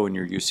to go in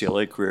your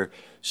UCLA career.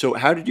 So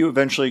how did you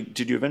eventually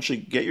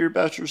get your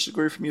bachelor's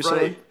degree from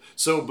UCLA? Right.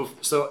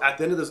 So at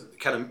the end of this,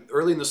 kind of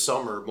early in the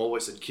summer, Mulvoy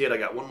said, "Kid, I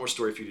got one more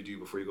story for you to do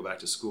before you go back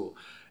to school."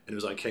 And it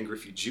was on Ken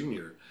Griffey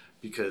Jr.,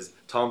 because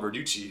Tom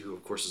Verducci, who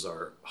of course is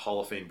our Hall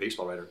of Fame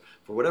baseball writer,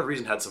 for whatever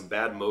reason had some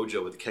bad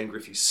mojo with Ken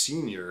Griffey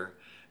Sr.,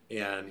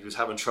 and he was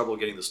having trouble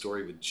getting the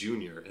story with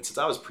Junior. And since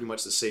I was pretty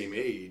much the same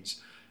age,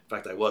 in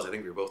fact I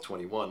think we were both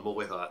 21,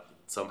 Mulvoy thought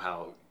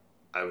somehow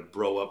I would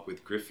bro up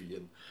with Griffey.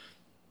 And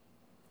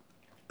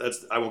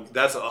that's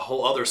a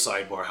whole other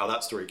sidebar, how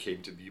that story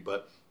came to be.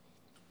 But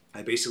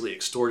I basically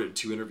extorted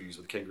 2 interviews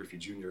with Ken Griffey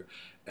Jr.,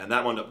 and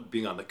that wound up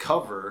being on the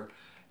cover.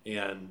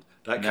 And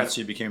that's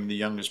you became the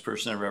youngest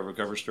person ever to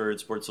cover story at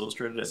Sports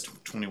Illustrated at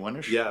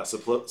 21-ish? Yeah,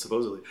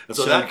 supposedly. And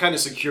so that kind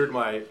of secured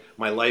my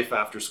life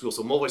after school.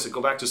 So Mulvoy said,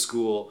 "Go back to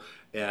school,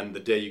 and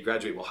the day you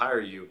graduate, we'll hire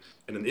you."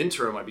 And in the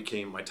interim,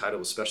 my title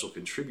was special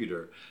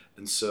contributor.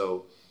 And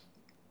so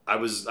I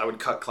would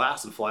cut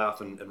class and fly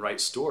off and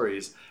write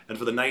stories. And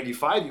for the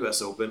 95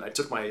 U.S. Open, I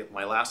took my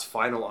last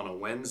final on a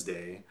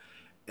Wednesday,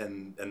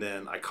 and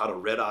then I caught a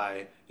red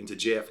eye into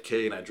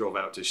JFK, and I drove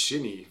out to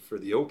Shinny for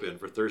the Open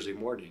for Thursday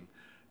morning.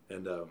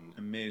 And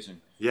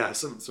amazing. Yeah,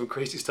 some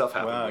crazy stuff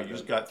happened. Wow, you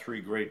got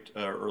 3 great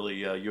early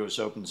U.S.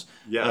 Opens.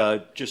 Yeah.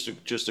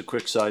 Just a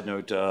quick side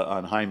note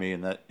on Jaime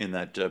in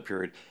that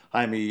period.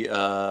 Jaime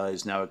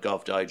is now at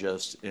Golf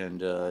Digest,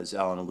 and as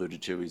Alan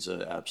alluded to, he's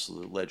an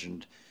absolute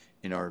legend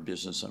in our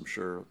business. I'm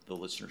sure the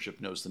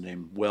listenership knows the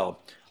name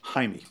well.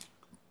 Jaime.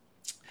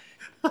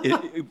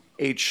 Hymiee,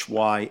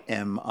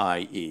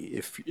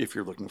 if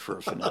you're looking for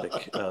a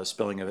phonetic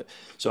spelling of it.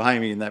 So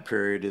Jaime in that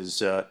period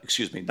is, not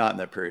in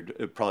that period,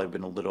 it'd probably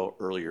been a little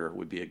earlier,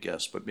 would be a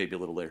guess, but maybe a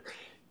little later.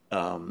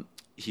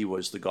 He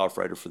was the golf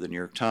writer for the New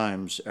York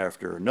Times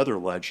after another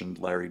legend,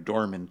 Larry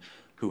Dorman,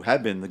 who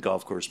had been the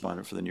golf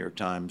correspondent for the New York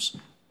Times,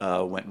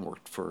 went and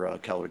worked for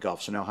Callaway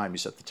Golf. So now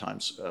Jaime's at the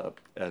Times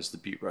as the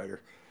beat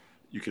writer,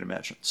 you can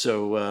imagine.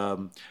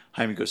 So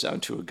Jaime goes down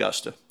to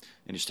Augusta,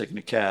 and he's taking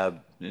a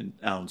cab, and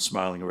Alan's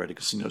smiling already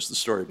because he knows the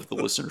story, but the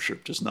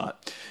listenership does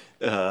not.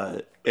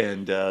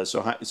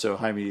 So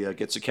Jaime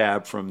gets a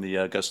cab from the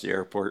Augusta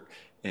airport,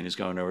 and he's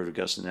going over to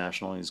Augusta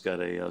National, and he's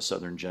got a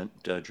Southern gent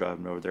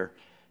driving over there.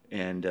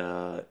 And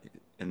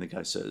the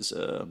guy says,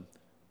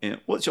 "And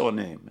what's your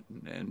name?"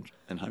 And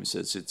Jaime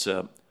says,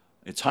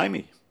 "It's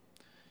Jaime.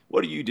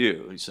 What do you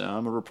do?" He said,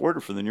 "I'm a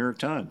reporter for the New York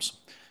Times."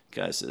 The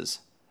guy says,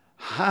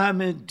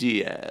 "Jaime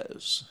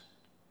Diaz,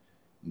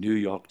 New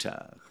York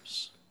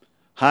Times.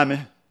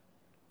 Jaime,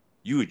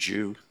 you a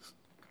Jew?"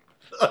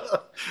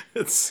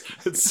 It's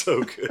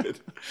so good.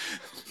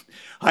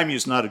 Jaime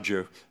is not a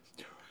Jew.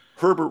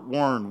 Herbert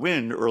Warren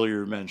Wynn,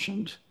 earlier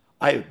mentioned,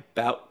 I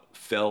about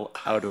fell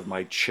out of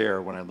my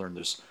chair when I learned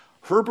this.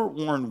 Herbert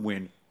Warren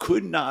Wynn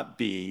could not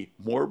be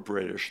more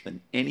British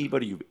than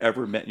anybody you've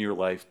ever met in your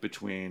life,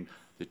 between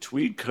the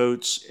tweed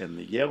coats and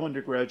the Yale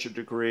undergraduate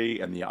degree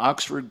and the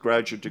Oxford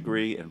graduate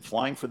degree and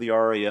flying for the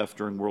RAF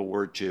during World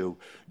War II.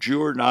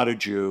 Jew or not a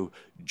Jew,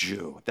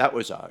 Jew. That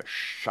was a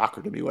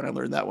shocker to me when I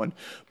learned that one.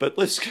 But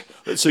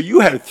so you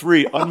had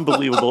 3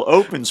 unbelievable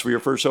opens for your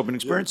first open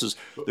experiences.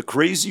 The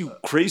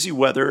crazy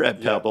weather at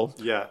Pebble.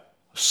 Yeah.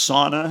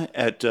 Sauna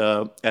at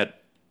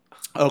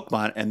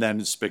Oakmont, and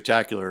then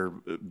spectacular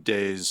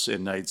days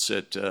and nights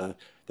at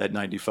that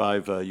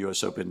 95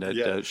 U.S. Open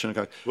at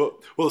Shinnecock.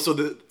 Well,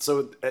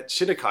 so at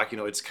Shinnecock,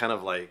 it's kind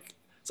of like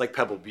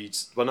Pebble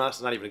Beach. Well,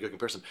 it's not even a good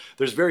comparison.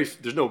 There's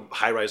no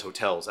high-rise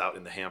hotels out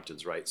in the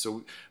Hamptons, right?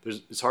 So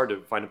it's hard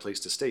to find a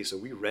place to stay. So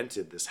we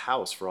rented this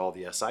house for all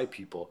the SI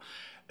people,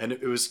 and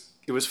it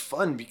was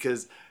fun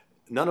because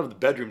none of the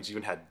bedrooms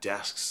even had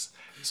desks.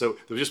 So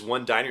there was just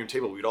one dining room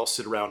table. We'd all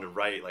sit around and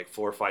write, like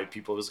 4 or 5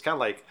 people. It was kind of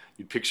like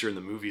you'd picture in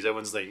the movies.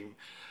 Everyone's like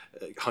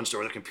hunched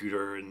over the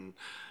computer and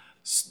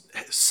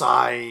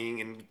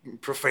sighing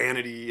and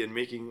profanity and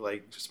making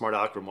like smart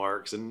aleck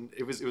remarks. And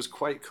it was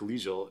quite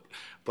collegial.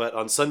 But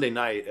on Sunday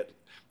night at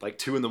like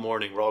 2 a.m,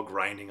 we're all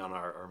grinding on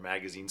our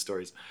magazine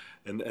stories.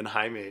 And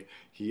Jaime,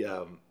 he's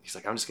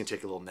like, I'm just going to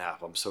take a little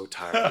nap. I'm so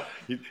tired.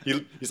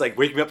 He's like,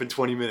 wake me up in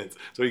 20 minutes.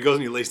 So he goes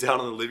and he lays down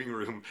in the living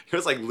room. It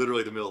was like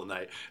literally the middle of the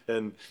night.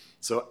 And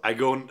so I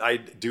go and I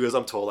do as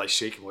I'm told. I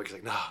shake him awake. He's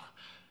like, no,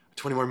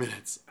 20 more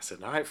minutes. I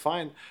said, all right,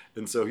 fine.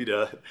 And so he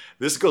does.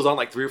 This goes on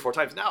like 3 or 4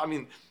 times. Now, I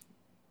mean,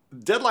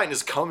 deadline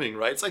is coming,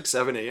 right? It's like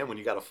 7 a.m. when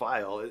you got to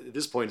file. At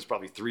this point, it's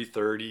probably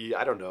 3:30.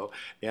 I don't know.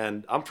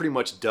 And I'm pretty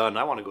much done.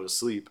 I want to go to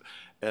sleep.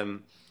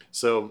 And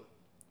so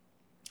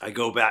I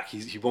go back.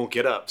 He won't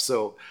get up.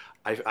 So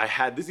I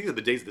had these are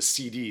the days of the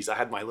CDs. I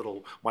had my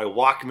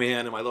Walkman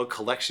and my little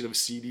collection of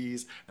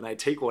CDs, and I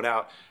take one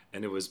out,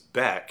 and it was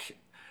Beck,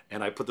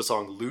 and I put the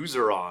song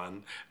 "Loser"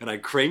 on, and I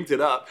cranked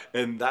it up,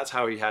 and that's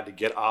how he had to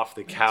get off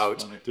the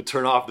couch to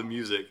turn off the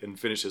music and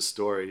finish his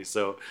story.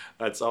 So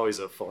that's always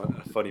a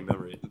funny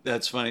memory.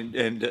 That's funny,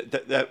 and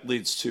that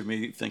leads to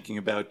me thinking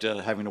about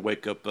having to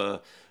wake up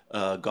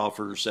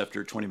golfers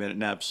after 20-minute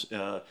naps.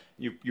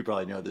 You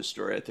probably know this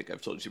story. I think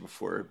I've told you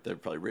before.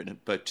 They've probably written it.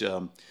 But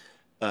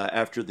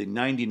after the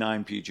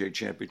 '99 PGA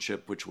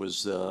Championship, which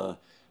was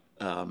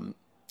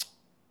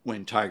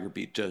when Tiger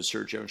beat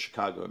Sergio in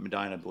Chicago at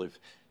Medina, I believe.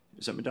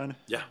 Is that Medina?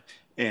 Yeah.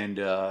 And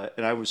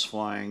I was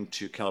flying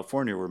to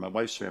California, where my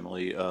wife's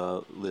family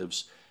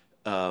lives,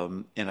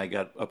 and I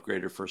got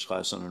upgraded first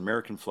class on an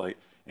American flight.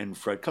 And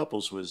Fred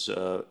Couples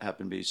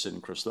happened to be sitting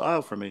across the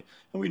aisle from me,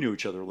 and we knew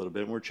each other a little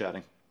bit, and we were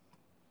chatting.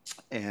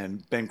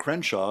 And Ben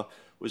Crenshaw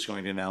was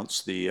going to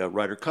announce the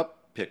Ryder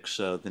Cup picks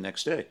the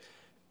next day.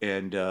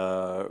 And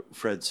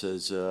Fred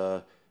says,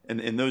 and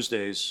in those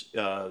days,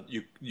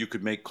 you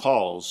could make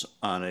calls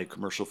on a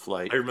commercial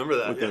flight. I remember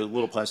that. With a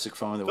little plastic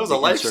phone. That was a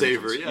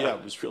lifesaver, yeah. Yeah,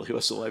 it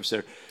was a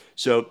lifesaver.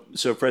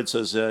 So Fred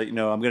says, I'm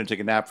going to take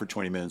a nap for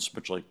 20 minutes,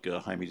 much like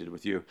Jaime did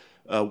with you.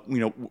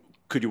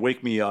 Could you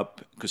wake me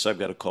up because I've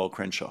got to call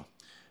Crenshaw.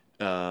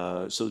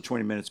 So the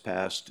 20 minutes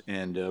passed,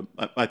 and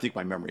I think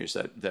my memory is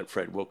that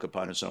Fred woke up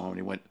on his own.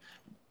 He went,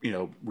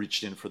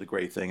 reached in for the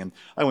gray thing, and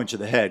I went to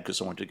the head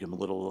because I wanted to give him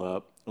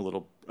a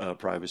little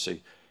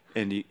privacy.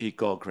 And he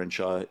called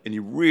Crenshaw, and he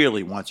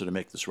really wanted to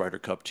make this Ryder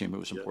Cup team. It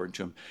was important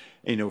to him.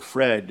 And,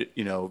 Fred,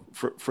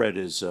 Fred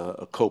is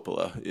a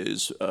Coppola,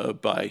 is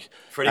by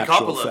Freddie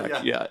actual Coppola,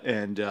 fact, yeah.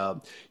 And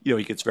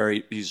he gets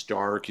he's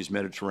dark, he's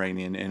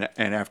Mediterranean, and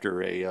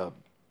after a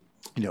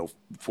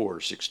 4 or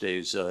 6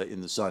 days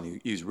in the sun,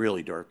 he's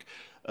really dark.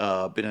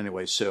 But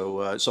anyway,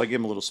 so I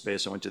gave him a little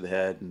space. I went to the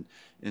head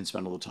and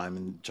spent a little time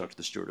and talked to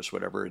the stewardess,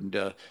 whatever,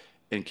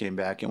 and came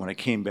back. And when I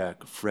came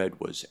back, Fred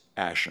was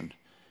ashen.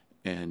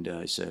 And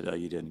I said,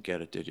 "You didn't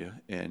get it, did you?"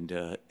 And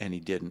he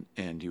didn't,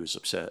 and he was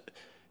upset.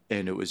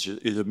 And it was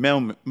just the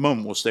moment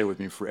will stay with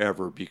me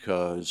forever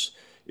because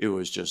it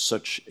was just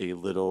such a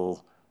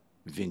little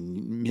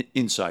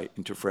insight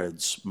into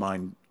Fred's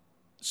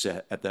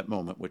mindset at that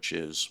moment, which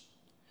is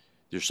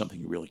there's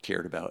something he really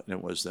cared about, and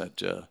it was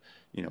that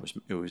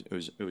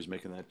it was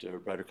making that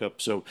Ryder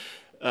Cup. So.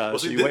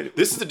 This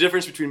is the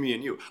difference between me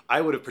and you.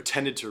 I would have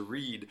pretended to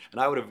read, and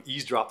I would have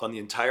eavesdropped on the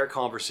entire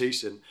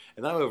conversation,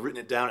 and then I would have written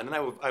it down, and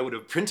then I would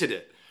have printed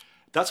it.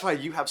 That's why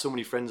you have so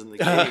many friends in the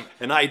game,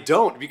 and I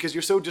don't, because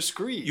you're so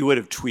discreet. You would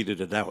have tweeted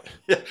it out.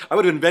 Yeah, I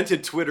would have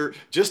invented Twitter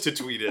just to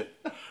tweet it.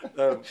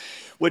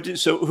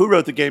 So who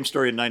wrote the game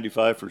story in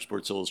 '95 for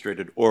Sports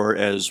Illustrated, or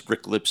as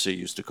Rick Lipsey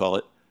used to call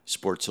it,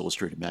 Sports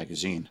Illustrated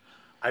magazine?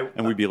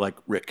 And we'd be like,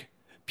 Rick,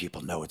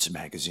 people know it's a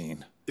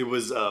magazine. It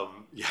was,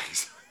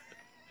 yes.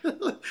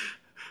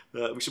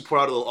 We should pour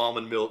out a little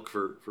almond milk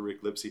for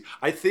Rick Lipsey.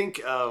 I think...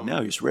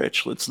 no, he's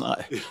rich. Let's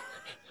not.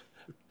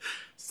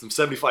 Some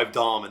 75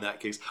 Dom in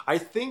that case. I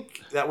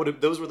think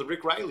those were the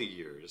Rick Riley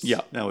years. Yeah,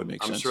 that would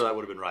make sense. I'm sure that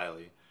would have been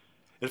Riley.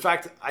 In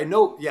fact, I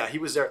know, he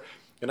was there.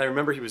 And I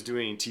remember he was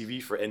doing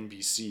TV for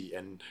NBC.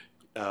 And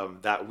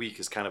that week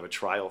as kind of a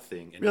trial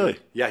thing. And Really?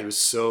 he was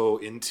so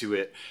into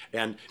it.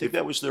 And I think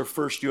that was their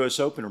first U.S.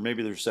 Open, or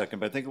maybe their second,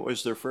 but I think it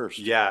was their first.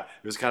 yeah,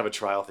 it was kind of a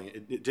trial thing.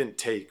 It didn't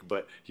take,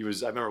 but I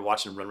remember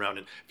watching him run around.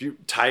 And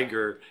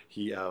Tiger,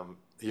 he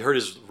hurt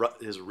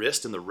his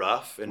wrist in the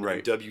rough and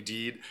Right.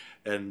 WD'd.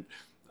 And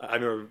I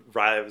remember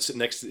Riley was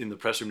sitting in the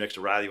press room next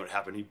to Riley when it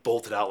happened. He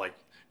bolted out like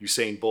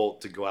Usain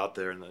Bolt to go out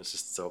there, and it's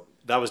just so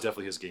that was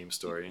definitely his game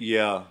story.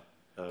 Yeah.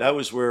 That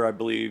was where I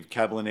believe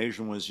Kabbalah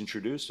Nation was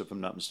introduced, if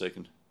I'm not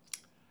mistaken.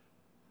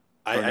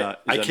 I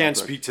can't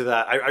speak to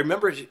that. I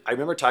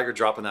remember Tiger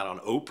dropping that on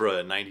Oprah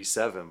in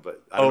 '97,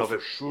 but I don't know if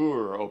it.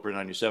 Sure, Oprah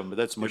 '97, but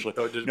that's much like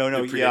No,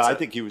 I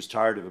think he was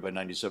tired of it by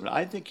 '97.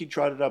 I think he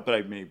tried it out, but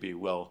I may be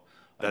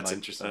That's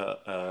interesting.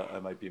 I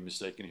might be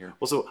mistaken here.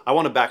 Well, so I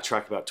want to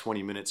backtrack about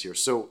 20 minutes here.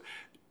 So,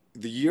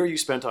 the year you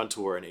spent on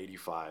tour in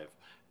 '85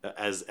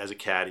 as a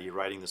caddy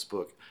writing this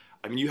book,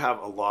 I mean, you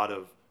have a lot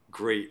of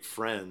great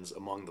friends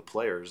among the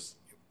players.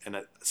 And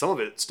some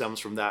of it stems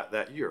from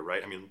that year,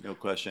 right? I mean, no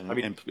question.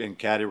 And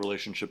caddy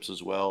relationships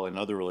as well, and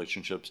other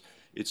relationships.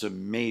 It's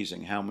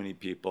amazing how many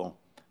people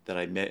that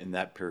I met in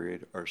that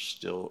period are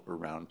still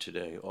around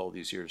today, all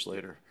these years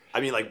later.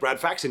 I mean, like Brad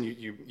Faxon,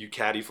 you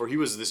caddy for. He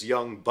was this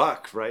young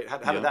buck, right?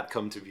 How did that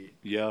come to be?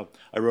 Yeah,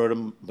 I wrote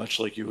him,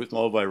 much like you with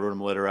Mulva, I wrote him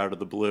a letter out of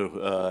the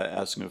blue,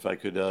 asking if I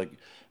could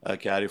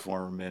caddy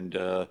for him,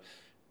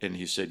 and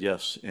he said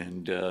yes.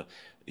 And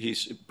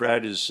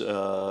Brad is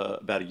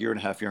about a year and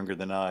a half younger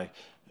than I.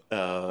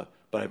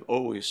 But I've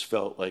always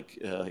felt like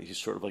he's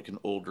sort of like an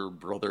older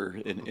brother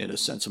in a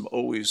sense. I'm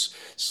always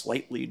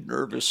slightly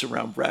nervous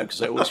around Brad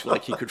because I always feel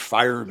like he could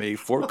fire me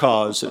for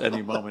cause at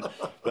any moment.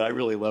 But I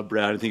really love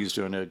Brad. I think he's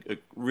doing a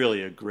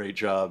great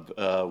job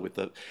with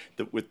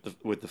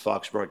the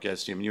Fox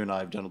broadcast team. You and I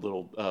have done a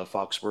little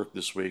Fox work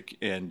this week,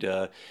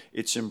 and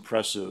it's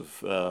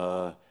impressive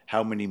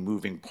how many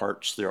moving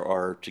parts there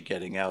are to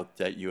getting out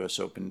that U.S.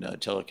 Open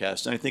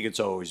telecast. And I think it's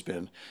always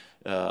been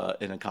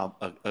in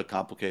a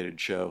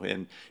complicated show.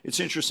 And it's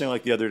interesting,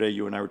 like the other day,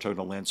 you and I were talking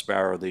to Lance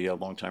Barrow, the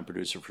longtime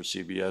producer for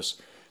CBS,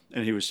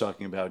 and he was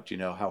talking about,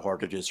 how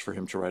hard it is for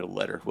him to write a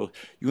letter. Well,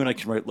 you and I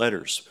can write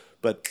letters,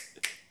 but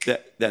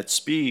that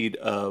speed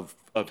of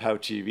how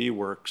TV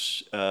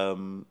works,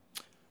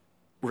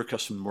 we're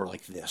accustomed more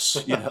like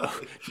this,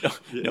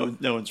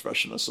 No one's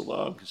rushing us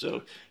along.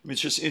 So it's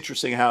just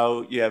interesting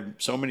how you have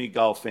so many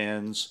golf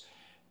fans,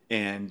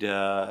 and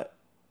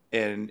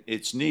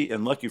it's neat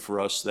and lucky for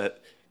us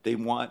that they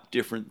want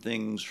different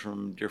things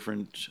from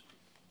different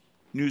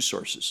news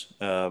sources,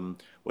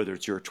 whether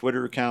it's your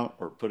Twitter account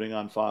or putting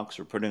on Fox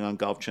or putting on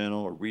Golf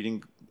Channel or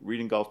reading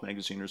Golf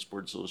Magazine or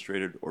Sports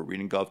Illustrated or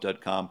reading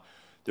golf.com.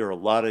 There are a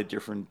lot of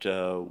different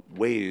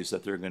ways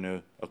that they're going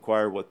to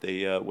acquire what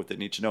they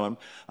need to know.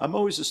 I'm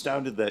always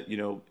astounded that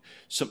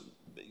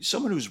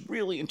someone who's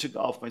really into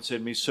golf might say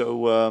to me,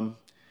 "So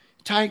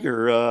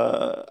Tiger,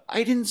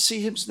 I didn't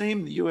see his name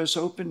in the U.S.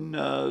 Open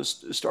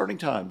starting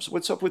times.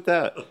 What's up with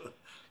that?"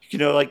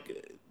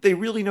 Like they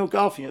really know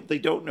golf, yet they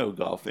don't know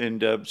golf,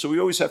 and so we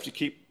always have to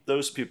keep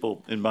those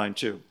people in mind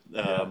too.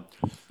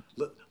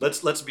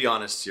 Let's be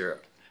honest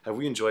here. Have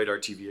we enjoyed our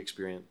TV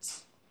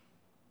experience?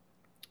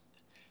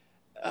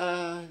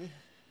 I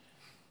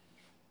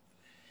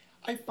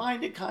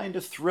find it kind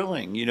of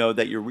thrilling,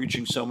 that you're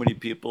reaching so many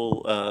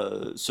people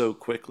so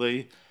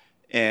quickly,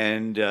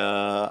 and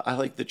I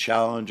like the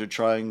challenge of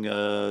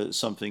trying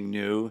something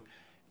new,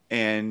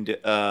 and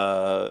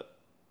I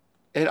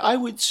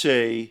would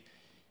say.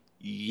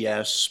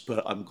 Yes,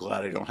 but I'm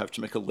glad I don't have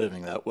to make a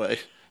living that way.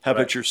 How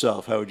about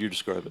yourself? How would you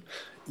describe it?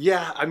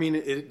 Yeah, I mean,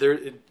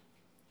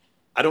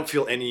 I don't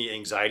feel any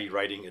anxiety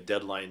writing a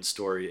deadline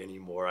story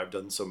anymore. I've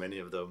done so many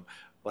of them.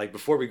 Like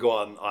before we go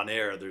on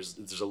air, there's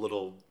a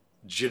little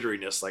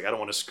jitteriness. Like I don't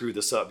want to screw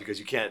this up because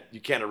you can't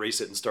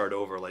erase it and start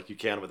over like you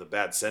can with a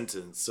bad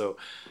sentence. So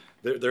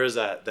there is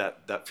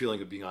that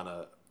feeling of being on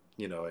a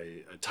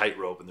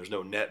tightrope and there's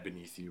no net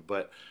beneath you,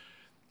 but.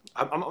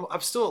 I'm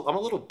a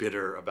little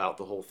bitter about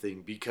the whole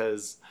thing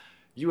because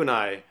you and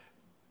I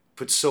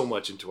put so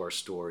much into our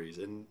stories,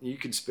 and you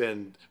can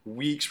spend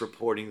weeks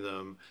reporting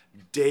them,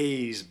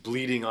 days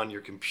bleeding on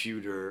your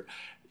computer.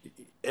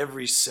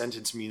 Every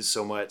sentence means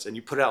so much, and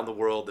you put it out in the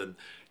world, and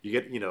you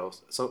get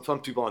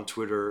some people on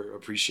Twitter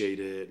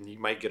appreciate it, and you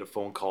might get a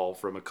phone call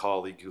from a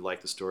colleague who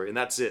liked the story, and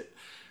that's it.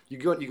 You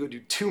go do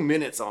 2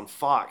 minutes on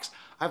Fox.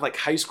 I have like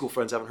high school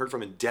friends I haven't heard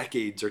from in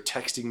decades are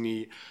texting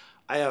me.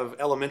 I have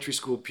elementary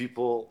school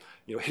people,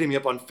 hitting me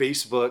up on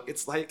Facebook.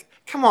 It's like,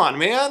 come on,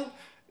 man.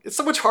 It's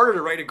so much harder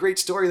to write a great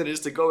story than it is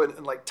to go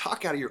and like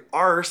talk out of your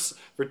arse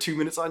for 2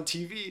 minutes on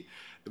TV.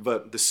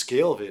 But the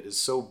scale of it is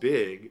so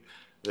big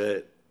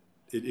that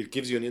it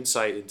gives you an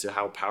insight into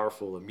how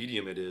powerful a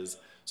medium it is.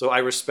 So I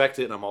respect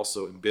it, and I'm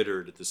also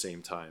embittered at the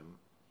same time.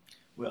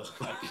 Well,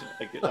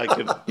 I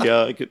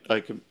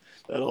could.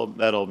 That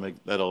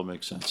all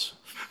makes sense.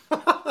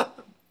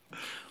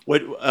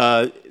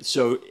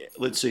 So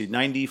let's see,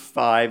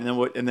 95, and then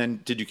what? And then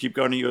did you keep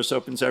going to U.S.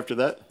 Opens after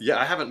that? Yeah,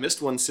 I haven't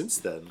missed one since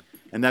then.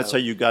 And that's how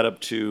you got up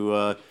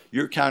to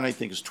your count. I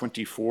think is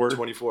 24.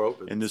 24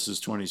 Opens. And this is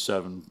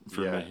 27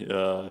 for Yeah.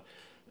 me.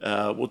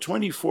 Well,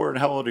 24. And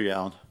how old are you,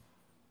 Alan?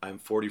 I'm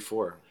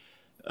 44.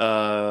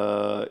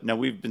 Now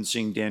we've been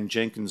seeing Dan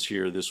Jenkins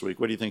here this week.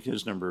 What do you think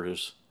his number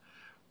is?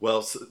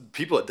 Well,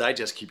 people at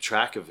Digest keep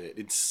track of it.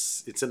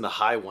 It's in the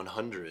high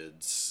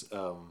 100s.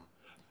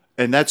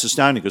 And that's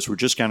astounding because we're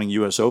just counting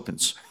U.S.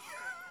 Opens.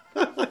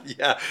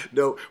 Yeah,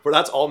 no, but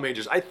that's all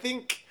majors. I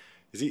think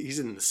he's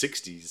in the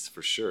 60s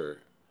for sure.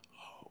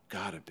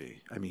 Gotta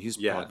be. I mean, he's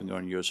Yeah. probably been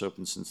going to U.S.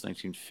 Open since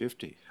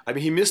 1950. I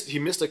mean, he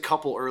missed a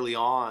couple early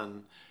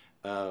on.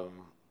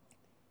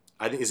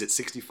 I think, is it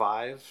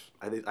 65?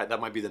 I think that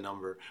might be the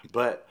number.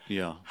 But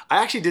Yeah.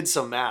 I actually did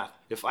some math.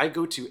 If I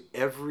go to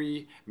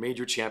every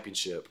major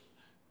championship,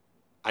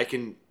 I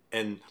can,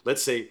 and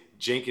let's say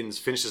Jenkins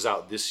finishes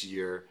out this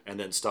year and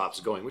then stops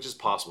going, which is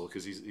possible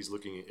because he's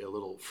looking a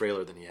little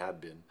frailer than he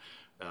had been.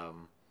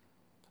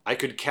 I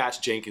could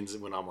catch Jenkins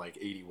when I'm like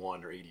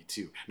 81 or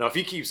 82. Now, if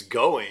he keeps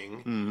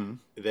going,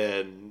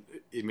 then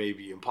it may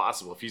be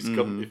impossible. If he's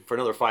going for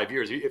another 5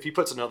 years, if he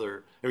puts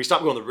another, and we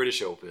stopped going to the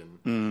British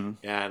Open,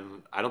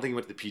 and I don't think he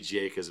went to the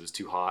PGA because it was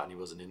too hot and he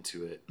wasn't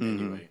into it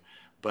anyway.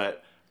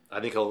 But I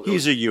think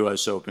He's a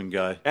U.S. Open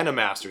guy. and a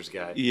Masters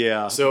guy.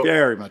 Yeah, So-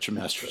 very much a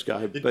Masters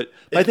guy. But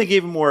I think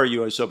even more a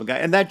U.S. Open guy.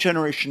 And that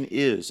generation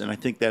is, and I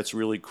think that's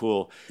really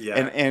cool.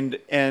 Yeah.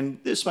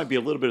 And this might be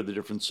a little bit of the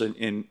difference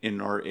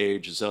in our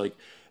age. Is that like,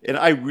 and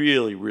I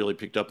really, really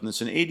picked up on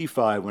this in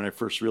 '85 when I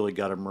first really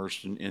got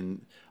immersed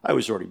in I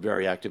was already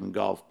very active in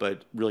golf,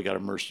 but really got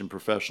immersed in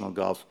professional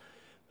golf.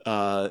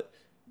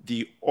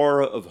 The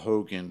aura of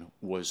Hogan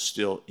was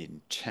still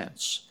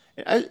intense.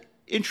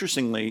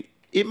 Interestingly,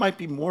 it might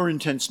be more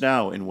intense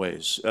now in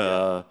ways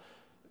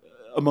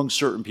among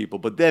certain people,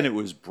 but then it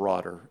was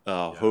broader.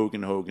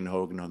 Hogan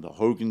on the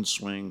Hogan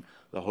swing,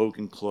 the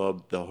Hogan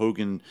club, the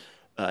Hogan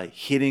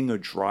hitting a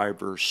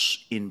driver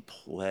in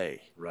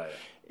play. Right.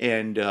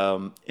 And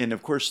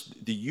of course,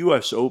 the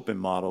U.S. Open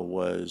model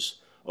was,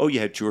 you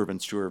had two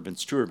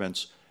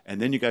events, and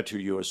then you got to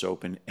a U.S.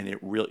 Open, and it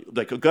really,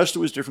 like Augusta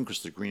was different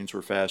because the greens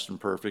were fast and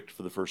perfect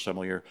for the first time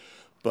all year,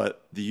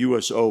 but the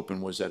U.S.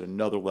 Open was at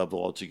another level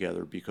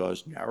altogether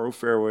because narrow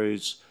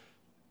fairways,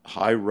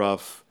 high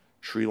rough,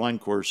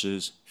 tree-lined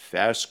courses,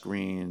 fast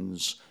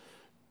greens,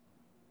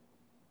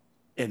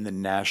 and the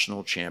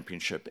national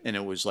championship. And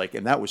it was like,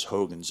 and that was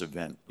Hogan's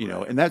event, you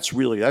know, and that's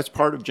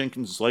part of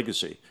Jenkins'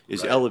 legacy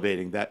is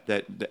elevating that,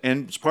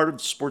 and it's part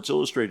of Sports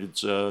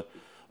Illustrated's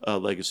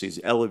legacy is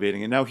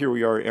elevating. And now here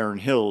we are, Aaron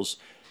Hills,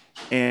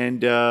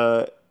 and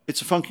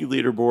it's a funky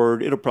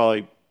leaderboard. It'll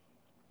probably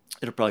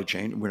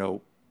change, you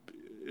know,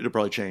 it'll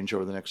probably change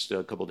over the next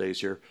couple of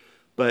days here,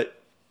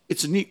 but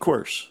it's a neat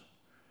course.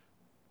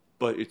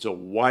 But it's a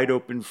wide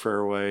open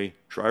fairway,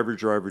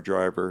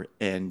 driver,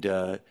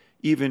 and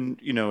even,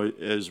 you know,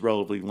 as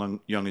relatively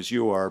young as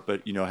you are,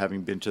 but, you know,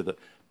 having been to the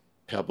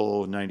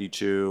Pebble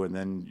 92 and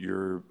then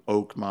your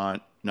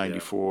Oakmont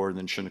 94 and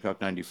then Shinnecock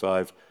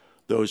 95,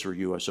 those were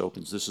U.S.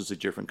 Opens. This is a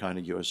different kind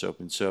of U.S.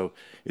 Open. So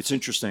it's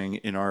interesting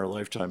in our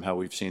lifetime how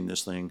we've seen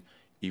this thing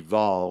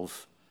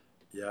evolve.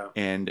 Yeah.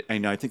 And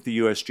I think the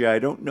USGA, I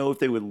don't know if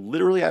they would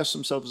literally ask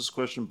themselves this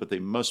question, but they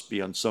must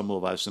be on some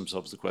level ask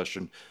themselves the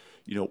question,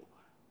 you know,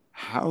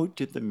 how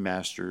did the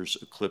Masters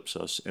eclipse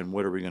us, and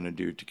what are we going to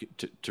do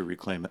to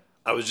reclaim it?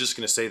 I was just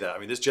going to say that. I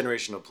mean, this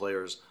generation of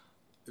players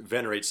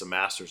venerates the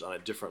Masters on a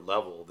different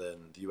level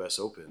than the U.S.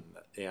 Open,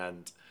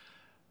 and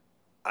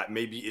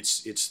maybe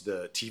it's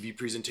the TV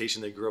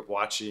presentation they grew up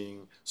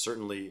watching.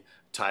 Certainly,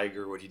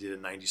 Tiger, what he did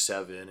in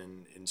 '97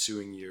 and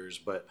ensuing years.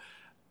 But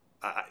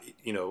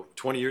you know,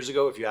 20 years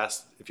ago, if you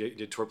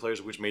did tour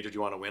players, which major do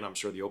you want to win? I'm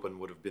sure the Open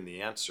would have been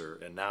the answer.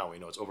 And now, you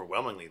know, it's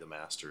overwhelmingly the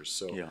Masters.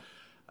 So. Yeah.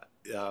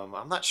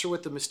 I'm not sure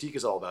what the mystique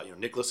is all about. You know,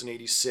 Nicklaus in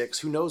 '86,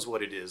 who knows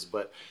what it is,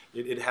 but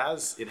it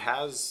has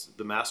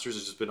the Masters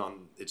has just been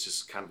on. It's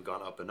just kind of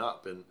gone up and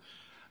up, and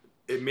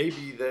it may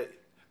be that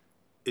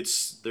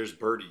there's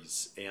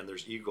birdies and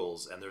there's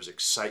eagles and there's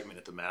excitement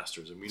at the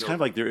Masters. And it's kind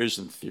of like there is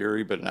in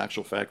theory, but in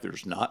actual fact,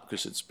 there's not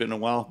because it's been a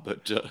while.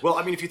 But well,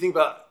 I mean, if you think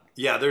about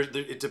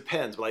it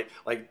depends. But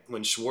like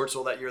when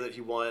Schwartzel that year that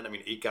he won, I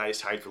mean, 8 guys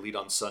tied for lead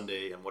on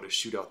Sunday, and what a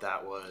shootout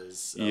that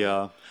was.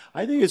 Yeah,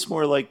 I think it's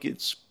more like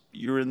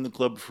you're in the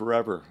club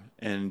forever,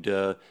 and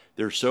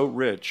they're so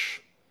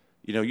rich.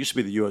 You know, it used to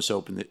be the U.S.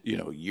 Open that, you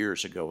know,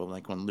 years ago,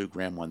 like when Lou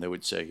Graham won, they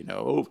would say, you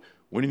know,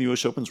 winning the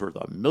U.S. Open's worth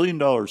 $1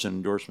 million in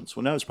endorsements.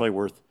 Well, now it's probably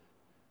worth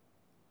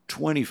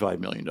 $25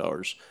 million.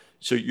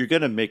 So you're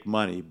going to make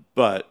money,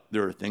 but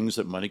there are things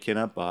that money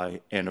cannot buy,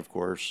 and of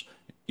course,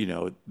 you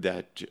know,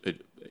 that,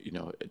 you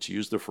know, to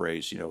use the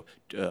phrase, you know,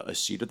 a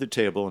seat at the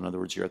table. In other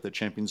words, you're at the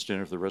Champions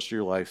Dinner for the rest of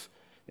your life,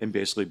 and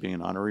basically being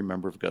an honorary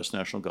member of Augusta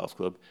National Golf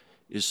Club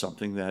is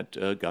something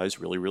that guys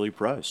really, really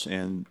prize.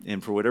 And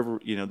for whatever,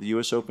 you know, the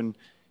U.S. Open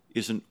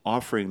isn't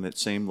offering that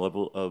same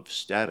level of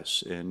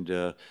status. And,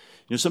 you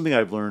know, something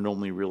I've learned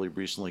only really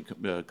recently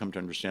come to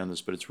understand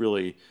this, but it's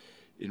really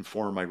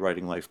informed my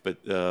writing life. But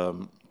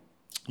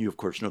you, of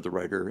course, know the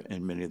writer,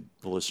 and many of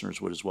the listeners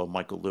would as well,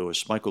 Michael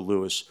Lewis. Michael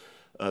Lewis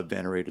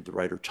venerated the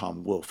writer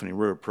Tom Wolfe, and he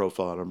wrote a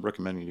profile. And I'm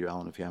recommending you,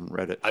 Alan, if you haven't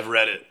read it. I've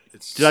read it.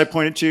 Did I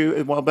point it to you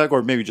a while back,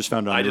 or maybe just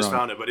found it on I your just own?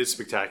 found it, but it's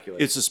spectacular.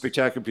 It's a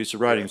spectacular piece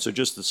of writing. So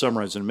just to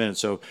summarize in a minute.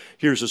 So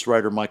here's this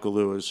writer, Michael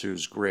Lewis,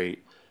 who's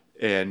great,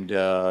 and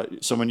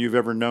someone you've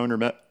ever known or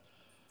met.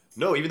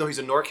 No, even though he's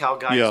a NorCal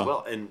guy Yeah. as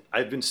well, and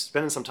I've been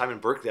spending some time in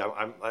Berkeley.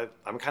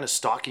 I'm kind of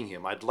stalking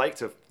him. I'd like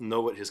to know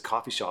what his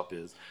coffee shop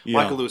is. Yeah.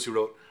 Michael Lewis, who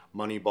wrote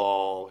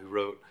Moneyball, who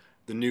wrote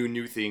the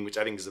new thing, which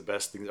I think is the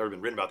best thing that's ever been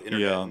written about the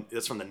internet. Yeah. And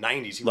that's from the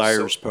 '90s. He was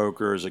Liar's so-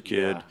 Poker as a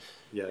kid.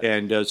 Yeah.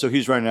 And so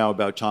he's writing now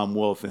about Tom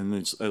Wolfe, and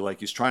it's like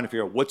he's trying to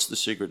figure out what's the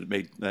secret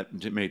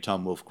that made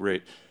Tom Wolfe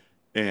great.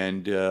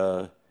 And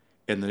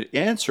the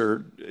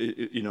answer,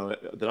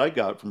 that I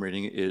got from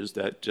reading it is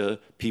that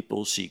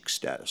people seek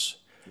status.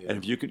 And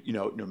if you could,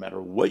 no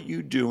matter what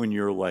you do in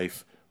your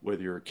life,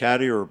 whether you're a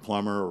caddy or a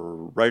plumber or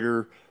a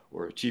writer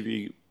or a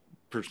TV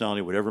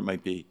personality, whatever it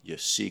might be, you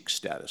seek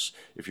status.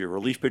 If you're a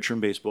relief pitcher in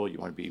baseball, you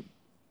want to be,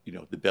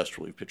 the best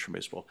relief pitcher in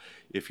baseball.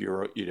 If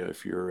you're an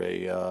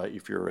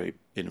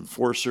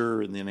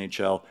enforcer in the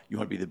NHL, you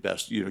want to be the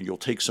best. You'll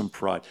take some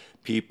pride.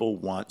 People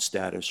want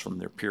status from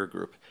their peer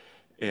group.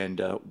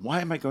 And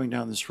why am I going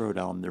down this road,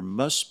 Alan? There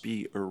must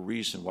be a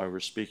reason why we're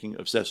speaking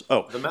of status.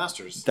 Oh, The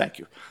Masters. thank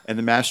you. And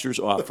the Masters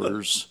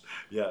offers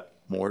Yeah.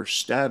 more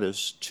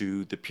status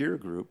to the peer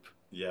group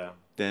Yeah.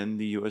 than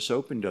the U.S.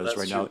 Open does That's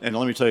right true. now. And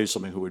let me tell you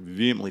something who would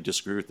vehemently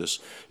disagree with this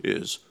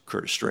is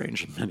Curtis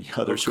Strange and many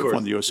others who have course.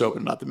 won the U.S.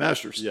 Open, not the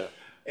Masters. Yeah.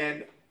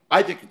 And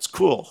I think it's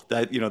cool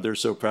that, they're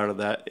so proud of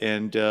that.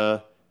 And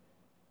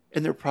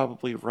they're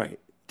probably right.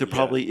 There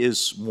probably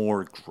is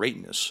more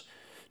greatness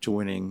to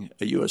winning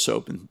a U.S.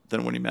 Open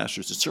than winning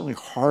Masters. It's certainly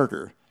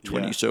harder to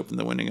win a U.S. Open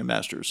than winning a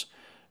Masters.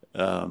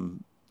 But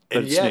And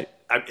it's neat.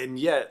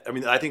 yet,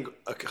 I think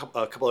a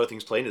couple other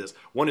things play into this.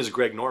 One is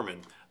Greg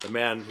Norman, the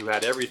man who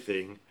had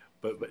everything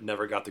but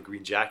never got the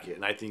green jacket.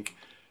 And I think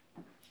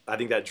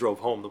that drove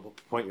home the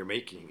point you're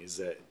making is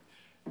that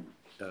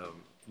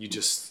you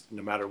just,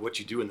 no matter what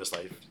you do in this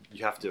life,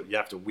 you have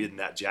to win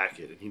that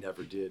jacket, and he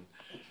never did.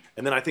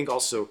 And then I think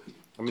also,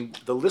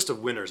 the list of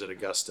winners at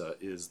Augusta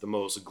is the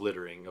most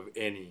glittering of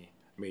any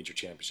major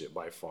championship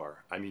by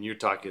far. You're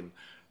talking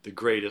the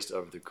greatest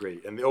of the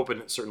great, and the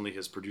Open certainly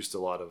has produced a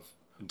lot of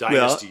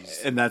dynasties.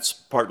 Well, and that's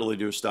partly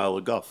due to style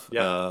of golf.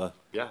 Yeah.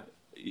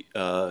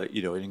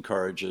 It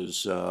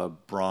encourages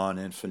brawn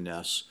and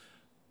finesse,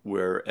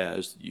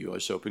 whereas the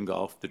U.S. Open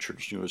golf, the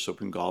traditional U.S.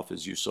 Open golf,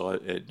 as you saw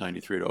at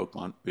 93 at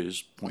Oakmont,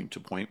 is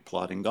point-to-point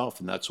plodding golf.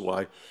 And that's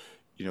why,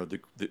 the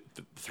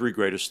three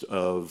greatest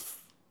of,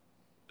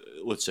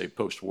 let's say,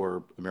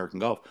 post-war American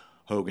golf,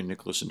 Hogan,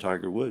 Nicklaus, and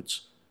Tiger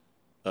Woods,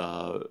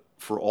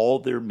 for all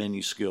their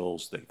many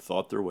skills, they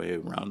thought their way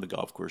around the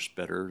golf course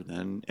better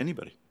than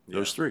anybody.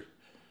 Those three.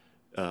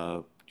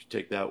 You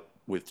take that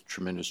with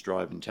tremendous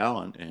drive and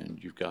talent, and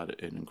you've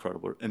got an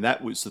incredible. And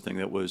that was the thing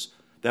that was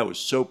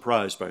so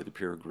prized by the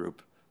peer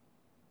group.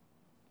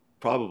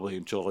 Probably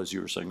until, as you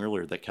were saying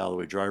earlier, that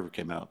Callaway driver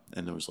came out,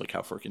 and it was like,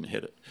 how far can you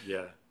hit it?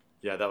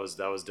 Yeah, that was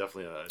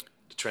definitely a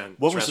transformational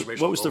What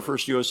was the moment.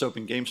 first U.S.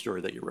 Open game story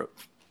that you wrote?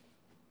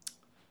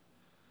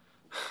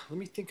 Let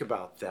me think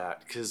about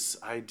that, because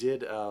I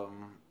did the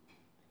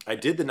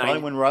Probably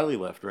 90. when Riley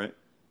left, right?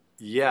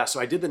 Yeah, so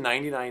I did the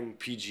 '99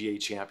 PGA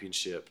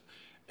Championship,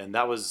 and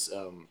that was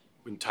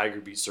when Tiger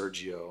beat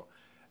Sergio,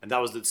 and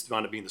that was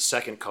wound up being the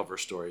second cover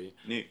story.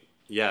 Neat.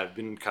 Yeah, it's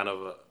been kind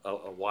of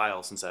a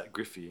while since that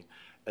Griffey,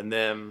 and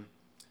then,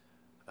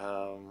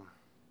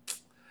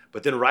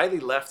 but then Riley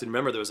left, and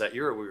remember there was that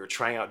era where we were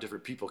trying out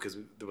different people because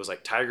there was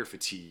like Tiger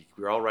fatigue.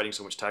 We were all writing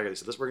so much Tiger. They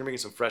said, we're gonna bring in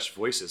some fresh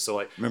voices.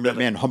 So Remember that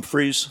man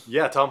Humphreys?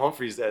 Yeah, Tom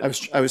Humphreys.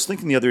 I was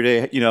thinking the other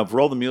day,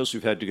 for all the meals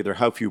we've had together,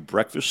 how few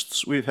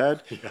breakfasts we've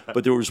had.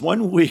 But there was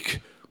one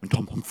week when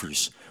Tom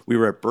Humphreys, we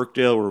were at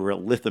Birkdale, or we were at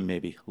Lytham,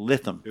 maybe.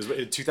 Lytham. It was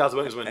in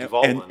 2001. It was when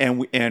Duvall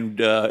won.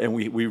 And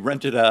we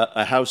rented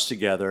a house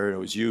together, and it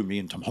was you, me,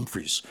 and Tom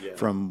Humphreys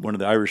from one of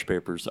the Irish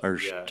papers, the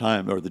Irish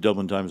Times, or the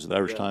Dublin Times, or the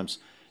Irish Times.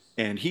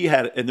 And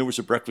there was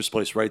a breakfast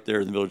place right there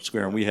in the Village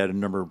Square, and we had a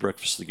number of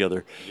breakfasts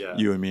together,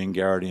 you and me and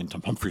Garrity and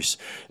Tom Humphreys.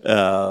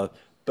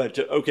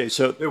 Okay,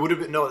 so it would have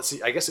been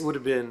I guess it would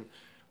have been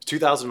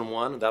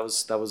 2001. That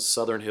was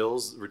Southern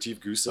Hills,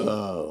 Retief Goosen.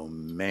 Oh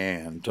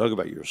man, talk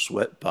about your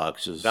sweat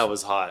boxes. That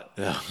was hot.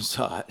 That was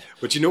hot.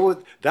 But you know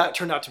what? That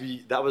turned out to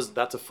be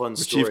that's a fun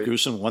story. Retief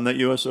Goosen won that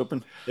U.S.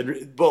 Open.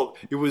 Well,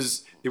 it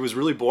was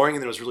really boring,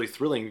 and then it was really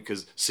thrilling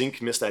because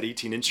Sink missed that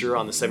 18-incher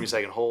on the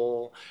 72nd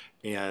hole,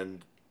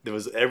 and there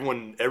was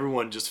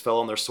everyone just fell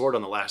on their sword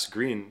on the last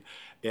green,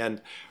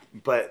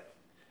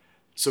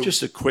 So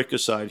just a quick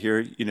aside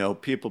here,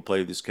 people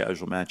play these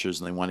casual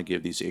matches and they want to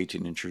give these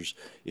 18-inchers.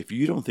 If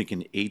you don't think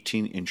an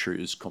 18-incher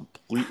is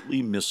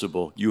completely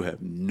missable, you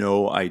have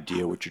no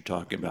idea what you're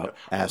talking about.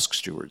 Ask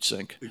Stuart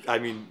Sink.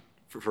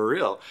 For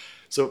real.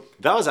 So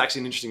that was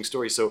actually an interesting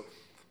story. So,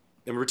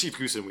 and Retief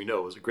Goosen, we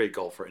know, was a great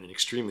golfer and an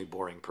extremely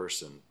boring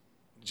person.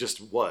 Just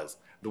was.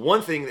 The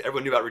one thing that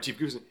everyone knew about Retief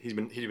Goosen, he'd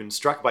been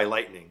struck by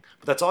lightning,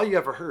 but that's all you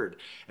ever heard.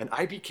 And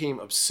I became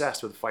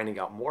obsessed with finding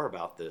out more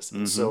about this.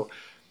 And so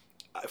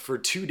for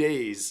 2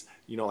 days,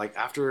 like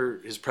after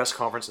his press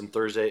conference on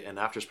Thursday and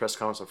after his press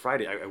conference on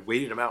Friday, I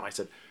waited him out and I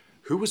said,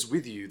 who was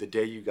with you the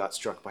day you got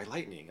struck by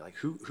lightning? Like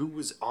who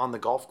was on the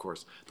golf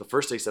course? The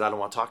first day he said, I don't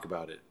want to talk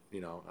about it.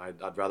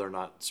 I'd rather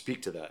not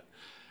speak to that.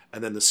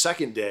 And then the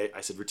second day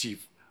I said,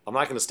 Retief, I'm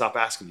not going to stop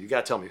asking you. You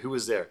got to tell me who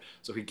was there.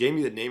 So he gave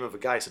me the name of a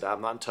guy. He said,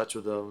 I'm not in touch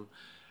with him.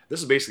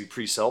 This is basically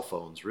pre-cell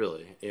phones,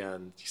 really.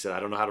 And he said, I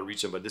don't know how to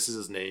reach him, but this is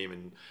his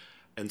name.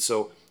 And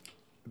so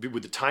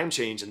with the time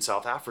change in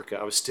South Africa,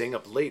 I was staying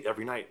up late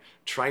every night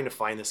trying to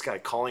find this guy,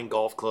 calling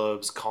golf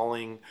clubs,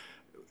 calling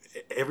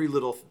every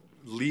little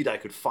lead I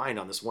could find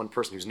on this one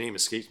person whose name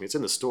escapes me. It's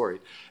in the story.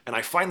 And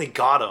I finally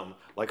got him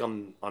like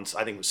on I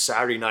think it was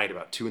Saturday night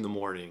about 2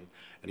 a.m.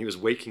 And he was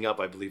waking up,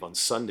 I believe, on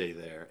Sunday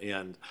there.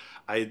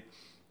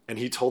 And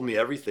he told me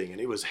everything,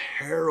 and it was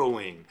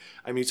harrowing.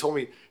 I mean, he told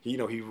me,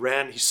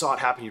 he saw it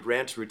happen. He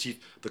ran to Retief.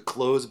 The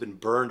clothes had been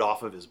burned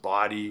off of his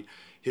body.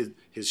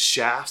 His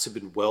shafts had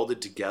been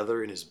welded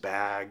together in his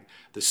bag.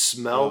 The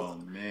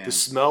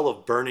smell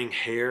of burning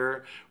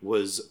hair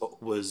was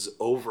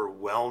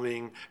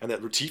overwhelming. And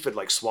that Retief had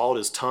like swallowed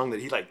his tongue,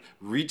 that he like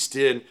reached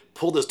in,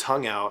 pulled his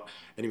tongue out,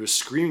 and he was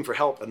screaming for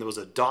help. And there was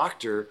a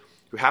doctor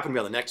who happened to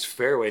be on the next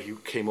fairway who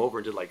came over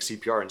and did like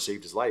CPR and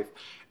saved his life.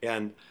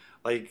 And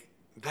like,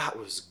 that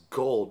was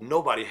gold.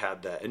 Nobody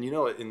had that. And when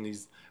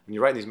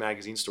you're writing these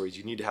magazine stories,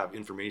 you need to have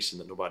information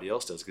that nobody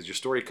else does, because your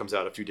story comes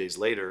out a few days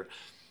later,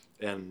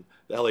 and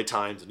the LA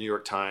Times, the New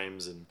York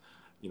Times, and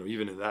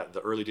even in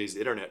the early days of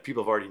the internet,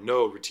 people have already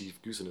know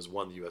Retief Goosen has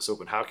won the U.S.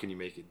 Open. How can you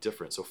make it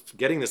different? So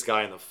getting this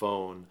guy on the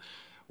phone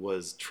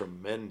was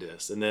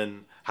tremendous. And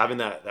then having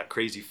that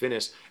crazy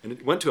finish, and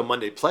it went to a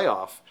Monday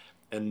playoff,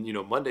 and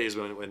Monday is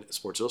when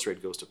Sports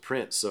Illustrated goes to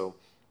print. So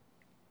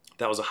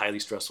that was a highly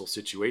stressful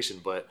situation,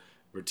 but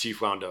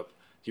Retief wound up,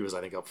 he was,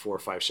 I think, up 4 or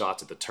 5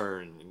 shots at the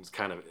turn, and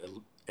kind of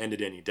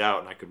ended any doubt.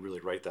 And I could really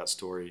write that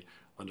story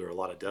under a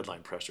lot of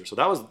deadline pressure. So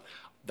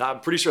I'm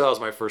pretty sure that was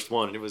my first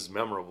one, and it was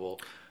memorable.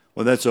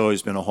 Well, that's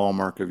always been a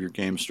hallmark of your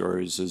game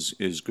stories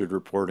is good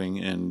reporting.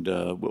 And,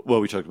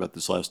 we talked about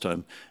this last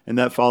time, and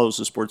that follows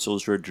the Sports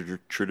Illustrated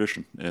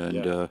tradition. And,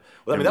 yeah. That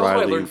was what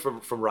I learned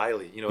from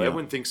Riley.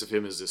 Everyone thinks of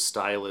him as this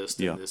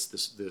stylist and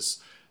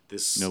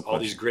this all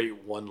these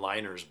great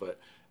one-liners, but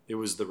it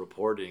was the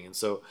reporting. And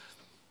so,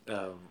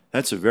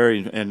 that's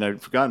and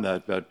I'd forgotten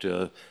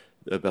that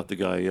about the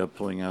guy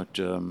pulling out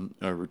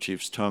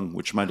Retief's tongue,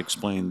 which might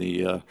explain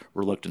the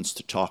reluctance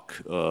to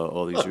talk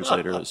all these years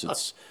later, as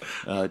it's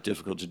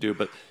difficult to do.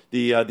 But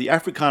the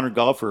Afrikaner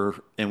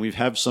golfer, and we've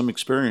had some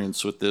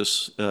experience with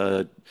this,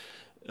 can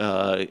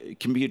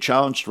be a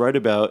challenge to write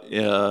about.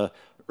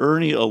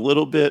 Ernie a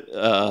little bit,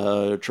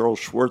 Charles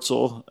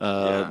Schwartzel,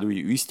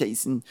 Louis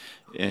Oosthuizen,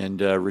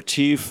 and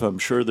Retief. I'm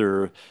sure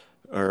there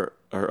are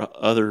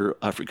other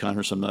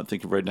Afrikaners I'm not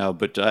thinking of right now,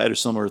 but I had a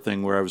similar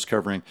thing where I was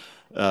covering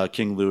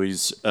King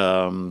Louis'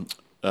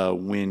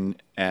 win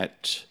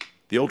at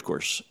the Old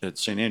Course at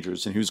St.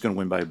 Andrews, and he was going to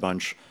win by a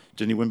bunch.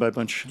 Didn't he win by a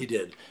bunch? He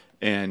did.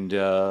 And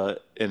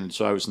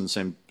so I was in the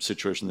same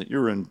situation that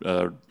you're in,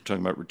 talking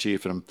about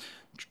Retief, and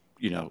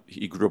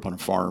he grew up on a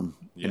farm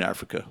in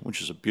Africa,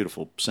 which is a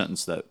beautiful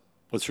sentence that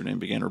what's her name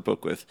began her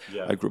book with.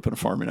 Yeah. I grew up on a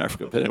farm in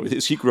Africa. But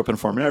anyways, he grew up on a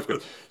farm in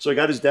Africa. So I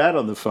got his dad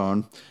on the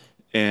phone.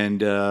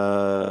 And,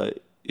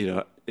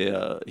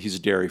 he's a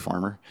dairy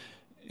farmer.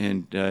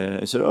 And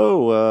I said, I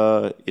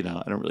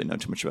don't really know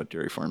too much about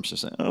dairy farms. I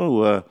said,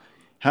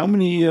 how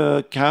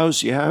many cows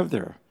do you have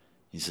there?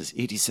 He says,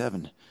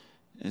 87.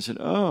 And I said,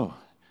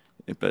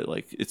 but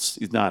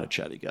he's not a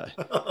chatty guy.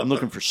 I'm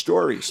looking for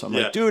stories. I'm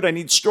like, dude, I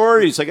need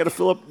stories. I got to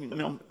fill up, I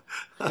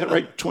got to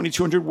write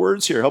 2,200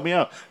 words here. Help me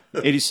out.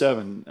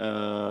 87.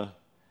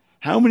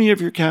 How many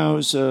of your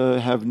cows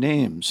have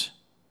names?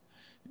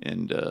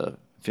 And,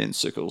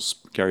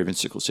 Gary Van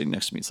Sickles sitting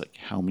next to me. He's like,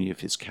 how many of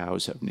his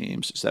cows have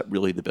names? Is that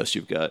really the best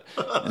you've got?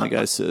 And the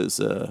guy says,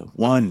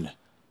 1.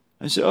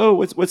 I said,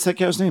 what's that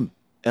cow's name?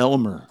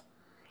 Elmer.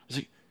 I was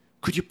like,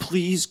 could you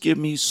please give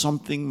me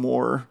something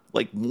more,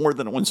 like more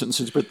than a one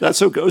sentence? But that's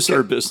how goes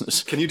our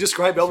business. Can you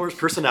describe Elmer's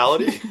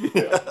personality?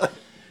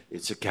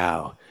 It's a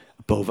cow.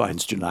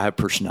 Bovines do not have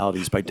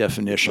personalities by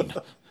definition.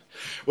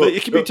 Well,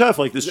 it can be tough.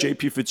 Like this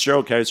J.P.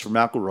 Fitzgerald guy is from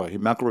McIlroy.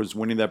 McIlroy was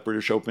winning that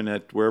British Open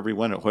at wherever he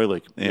went at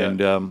Hoylake. And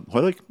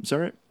Hoylake, is that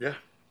right? Yeah.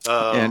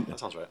 That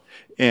sounds right.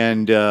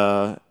 And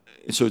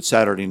so it's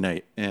Saturday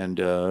night. And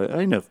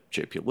I know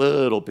J.P. a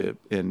little bit.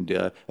 And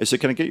I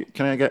said, can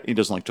I get, he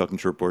doesn't like talking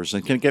to reporters.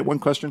 Can I get one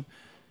question?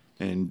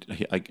 And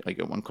I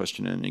get one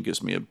question and he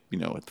gives me a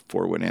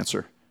 4-word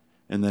answer.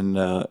 And then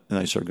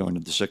I started going to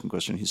the second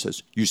question. He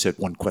says, you said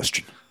one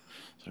question.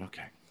 I said,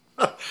 okay.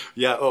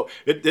 Yeah.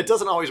 It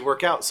doesn't always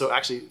work out. So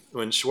actually,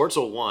 when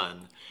Schwartzel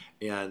won,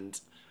 and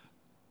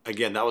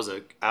again, that was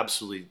an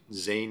absolutely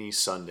zany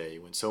Sunday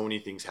when so many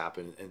things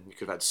happened, and you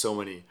could have had so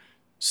many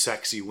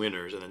sexy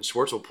winners, and then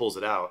Schwartzel pulls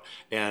it out.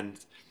 And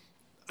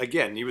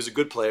again, he was a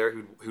good player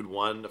who'd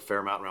won a fair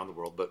amount around the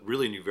world, but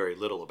really knew very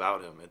little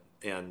about him.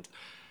 And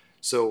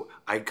so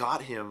I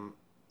got him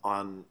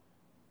on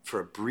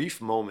for a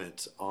brief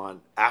moment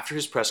on after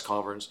his press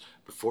conference,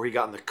 before he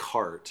got in the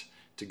cart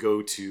to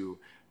go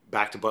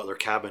back to Butler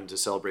Cabin to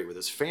celebrate with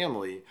his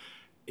family,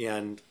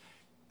 and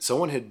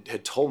someone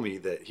had told me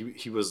that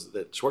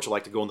that Schwartz would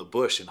like to go in the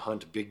bush and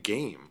hunt big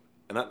game,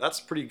 and that's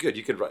pretty good.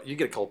 You get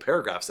a couple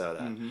paragraphs out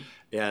of that,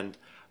 and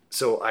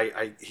so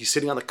he's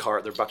sitting on the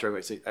cart. They're about to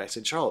ride away. I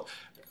said, Charles,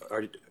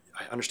 I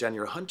understand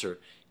you're a hunter.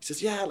 He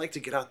says, yeah, I'd like to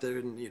get out there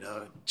and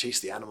chase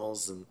the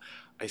animals. And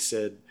I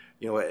said,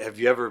 have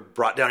you ever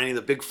brought down any of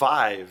the big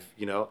five?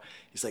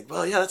 He's like,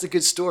 well, yeah, that's a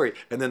good story.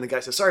 And then the guy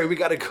says, sorry, we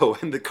got to go.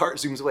 And the cart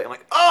zooms away. I'm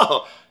like,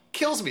 oh,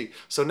 kills me.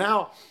 So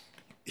now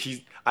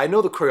I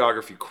know the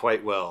choreography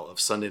quite well of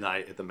Sunday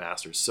night at the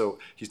Masters. So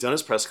he's done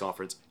his press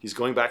conference. He's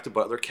going back to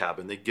Butler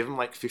Cabin. They give him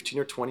like 15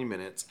 or 20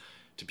 minutes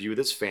to be with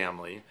his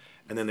family.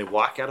 And then they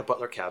walk out of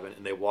Butler Cabin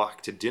and they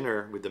walk to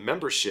dinner with the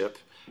membership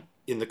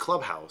in the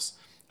clubhouse.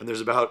 And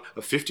there's about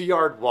a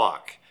 50-yard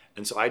walk.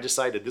 And so I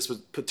decided this was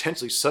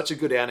potentially such a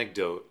good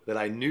anecdote that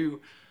I knew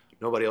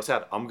nobody else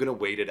had. I'm going to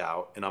wait it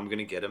out and I'm going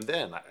to get him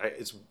then.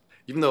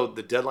 Even though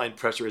the deadline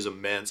pressure is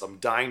immense, I'm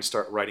dying to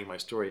start writing my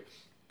story.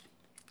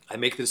 I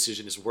make the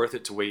decision it's worth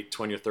it to wait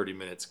 20 or 30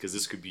 minutes because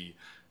this could be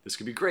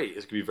great.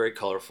 It could be very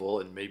colorful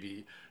and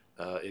maybe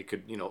it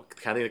could,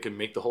 kind of it could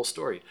make the whole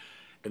story.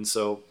 And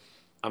so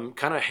I'm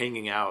kind of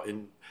hanging out,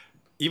 and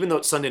even though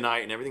it's Sunday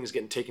night and everything's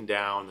getting taken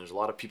down, there's a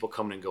lot of people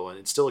coming and going.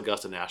 It's still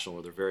Augusta National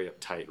where they're very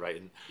uptight,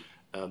 right? And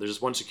there's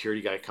this one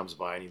security guy comes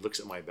by and he looks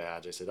at my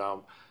badge. I said,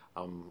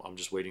 I'm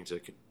just waiting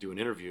to do an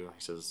interview. He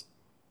says,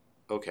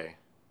 okay.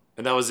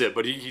 And that was it.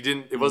 But he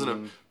didn't, it wasn't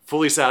a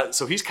fully sat.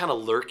 So he's kind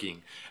of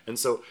lurking. And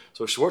so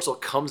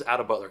Schwartzel comes out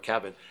of Butler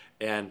Cabin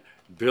and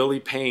Billy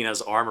Payne has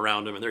his arm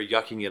around him and they're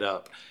yucking it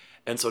up.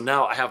 And so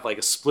now I have like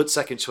a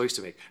split-second choice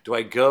to make. Do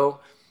I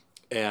go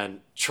and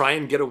try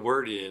and get a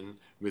word in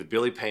with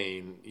Billy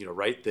Payne,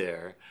 right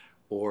there,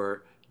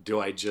 or do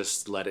I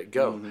just let it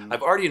go?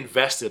 I've already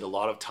invested a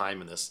lot of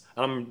time in this,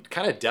 and I'm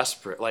kind of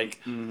desperate.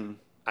 Like,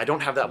 I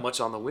don't have that much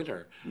on the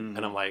winner, and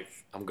I'm like,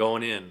 I'm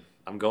going in.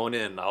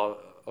 I'll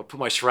put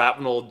my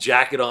shrapnel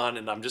jacket on,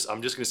 and I'm just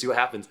going to see what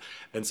happens.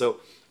 And so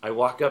I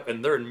walk up,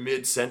 and they're in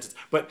mid-sentence,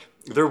 but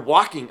they're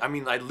walking. I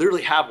mean, I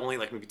literally have only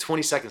like maybe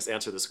 20 seconds to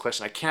answer this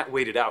question. I can't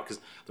wait it out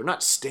because they're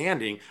not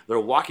standing. They're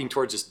walking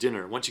towards this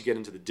dinner. Once you get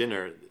into the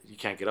dinner, you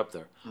can't get up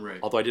there. Right.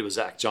 Although I did with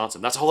Zach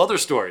Johnson. That's a whole other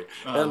story.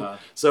 And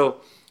so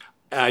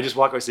I just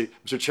walk away and say,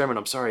 Mr. Chairman,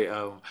 I'm sorry.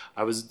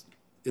 I was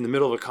in the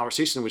middle of a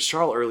conversation with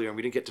Charles earlier and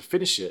we didn't get to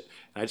finish it.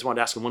 And I just wanted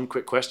to ask him one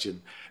quick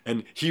question.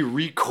 And he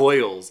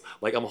recoils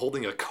like I'm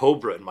holding a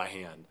cobra in my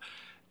hand.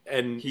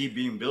 And he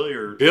being Billy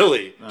or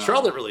Billy.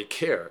 Charles didn't really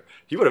care.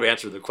 He would have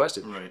answered the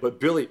question. Right.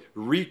 But Billy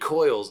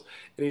recoils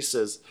and he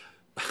says,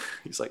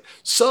 he's like,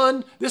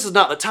 son, this is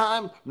not the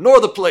time nor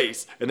the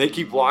place. And they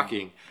keep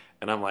walking.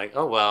 And I'm like,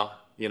 oh, well,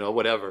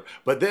 whatever.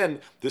 But then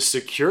the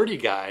security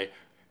guy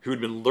who'd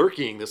been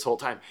lurking this whole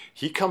time,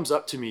 he comes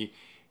up to me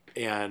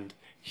and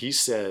he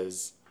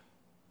says,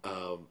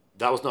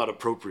 that was not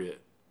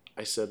appropriate.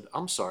 I said,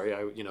 I'm sorry.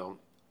 I'm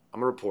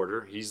a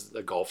reporter. He's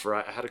a golfer.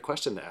 I had a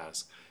question to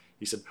ask.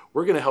 He said,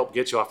 we're going to help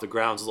get you off the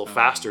grounds a little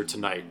faster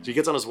tonight. So he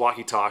gets on his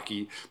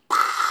walkie-talkie.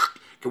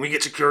 Can we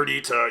get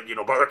security to,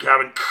 Butler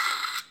Cabin?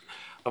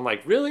 I'm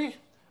like, really?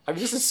 I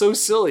mean, this is so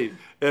silly.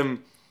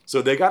 And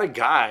so they got a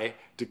guy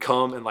to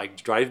come and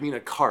like drive me in a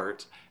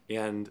cart,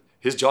 and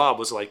his job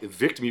was to like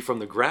evict me from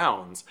the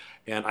grounds.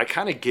 And I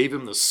kind of gave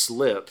him the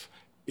slip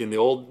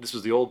this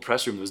was the old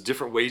press room. There was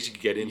different ways you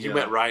could get in. He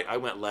went right, I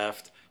went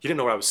left. He didn't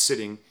know where I was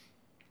sitting.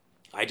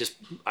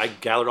 I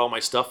gathered all my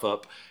stuff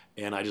up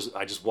and I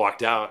just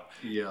walked out.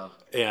 Yeah.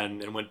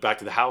 And went back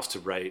to the house to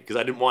write because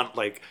I didn't want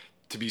like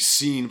to be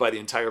seen by the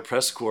entire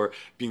press corps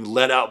being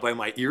let out by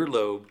my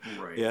earlobe.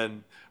 Right.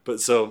 But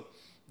so,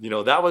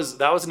 that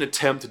was an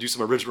attempt to do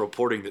some original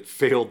reporting that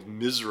failed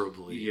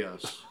miserably.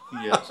 Yes.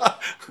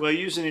 Well, you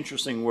use an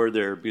interesting word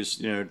there because,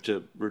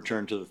 to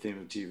return to the theme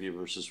of TV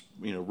versus,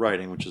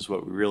 writing, which is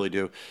what we really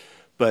do.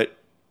 But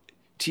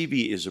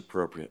TV is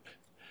appropriate.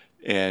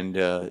 And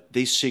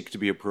they seek to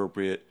be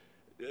appropriate.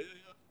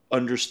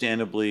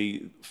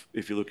 Understandably,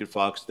 if you look at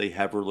Fox, they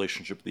have a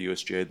relationship with the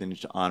USGA. They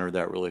need to honor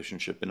that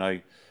relationship. And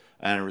I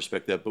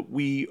respect that. But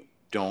we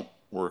don't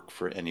work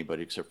for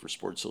anybody except for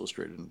Sports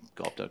Illustrated and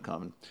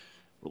Golf.com and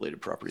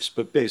related properties.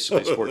 But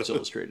basically, Sports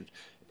Illustrated.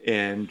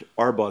 And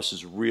our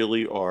bosses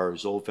really are,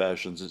 as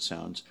old-fashioned as it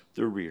sounds,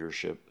 their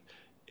readership.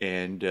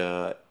 And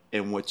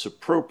what's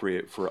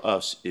appropriate for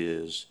us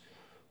is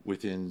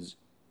within,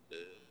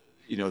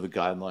 the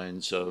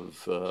guidelines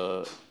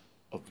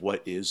of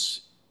what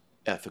is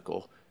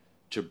ethical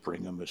to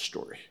bring them a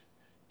story,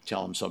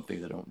 tell them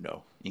something they don't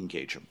know,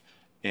 engage them.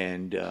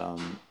 And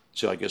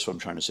so I guess what I'm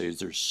trying to say is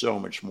there's so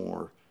much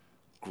more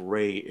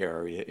gray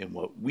area in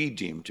what we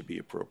deem to be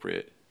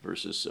appropriate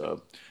versus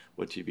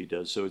what TV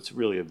does. So it's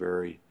really a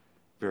very,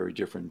 very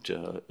different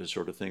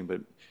sort of thing.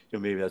 But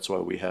maybe that's why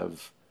we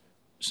have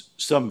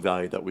some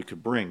value that we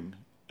could bring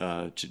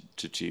to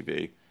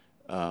TV.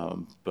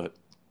 But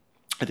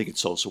I think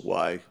it's also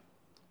why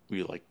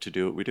we like to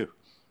do what we do.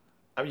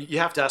 I mean, you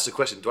have to ask the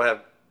question, do I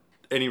have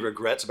any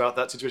regrets about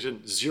that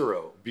situation?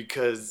 Zero,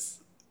 because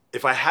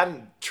if I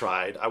hadn't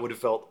tried, I would have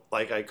felt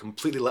like I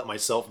completely let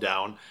myself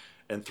down.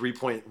 And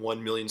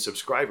 3.1 million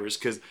subscribers,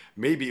 because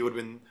maybe it would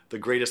have been the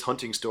greatest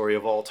hunting story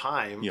of all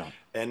time,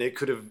 and it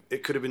could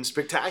have been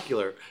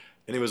spectacular,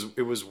 and it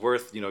was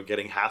worth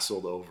getting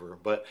hassled over.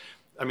 But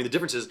I mean, the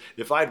difference is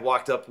if I'd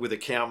walked up with a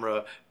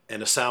camera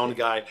and a sound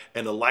guy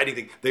and a lighting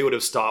thing, they would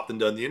have stopped and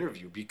done the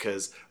interview,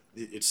 because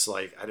it's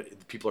like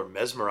people are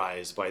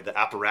mesmerized by the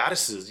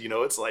apparatuses.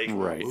 It's like,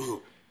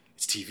 ooh,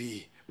 it's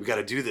TV. We got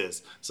to do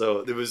this.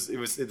 So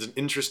it's an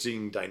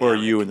interesting dynamic. Or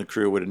you and the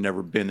crew would have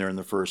never been there in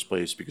the first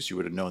place, because you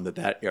would have known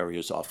that area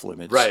is off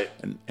limits. Right.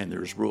 And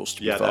there's rules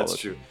to be followed. Yeah, that's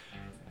true.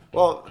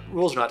 Well,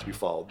 rules are not to be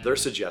followed. They're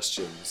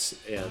suggestions,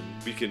 and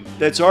we can...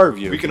 That's our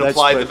view. We can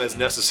apply them as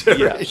necessary.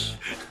 Yes.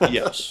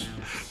 Yes.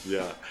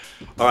 Yeah.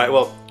 All right.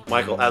 Well,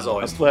 Michael, as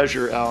always, a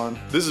pleasure, Alan.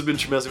 This has been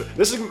tremendous.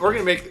 We're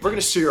gonna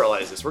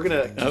serialize this.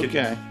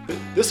 Okay.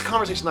 This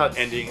conversation's not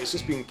ending. It's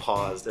just being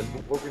paused, and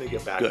we're gonna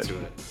get back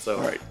to it. So,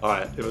 all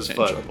right. It was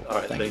fun. Enjoyable. All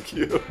right. Thank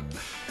you.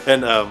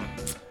 And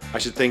I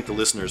should thank the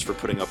listeners for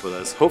putting up with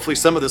us. Hopefully,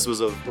 some of this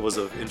was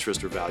of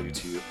interest or value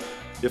to you.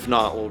 If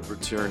not, we'll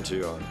return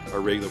to our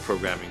regular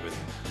programming with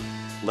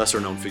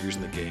lesser-known figures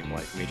in the game,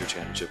 like major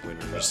championship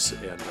winners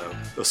and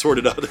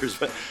assorted others.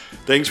 But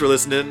thanks for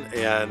listening,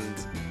 and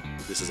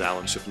this is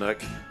Alan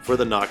Shipnuck for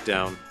The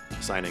Knockdown,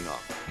 signing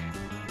off.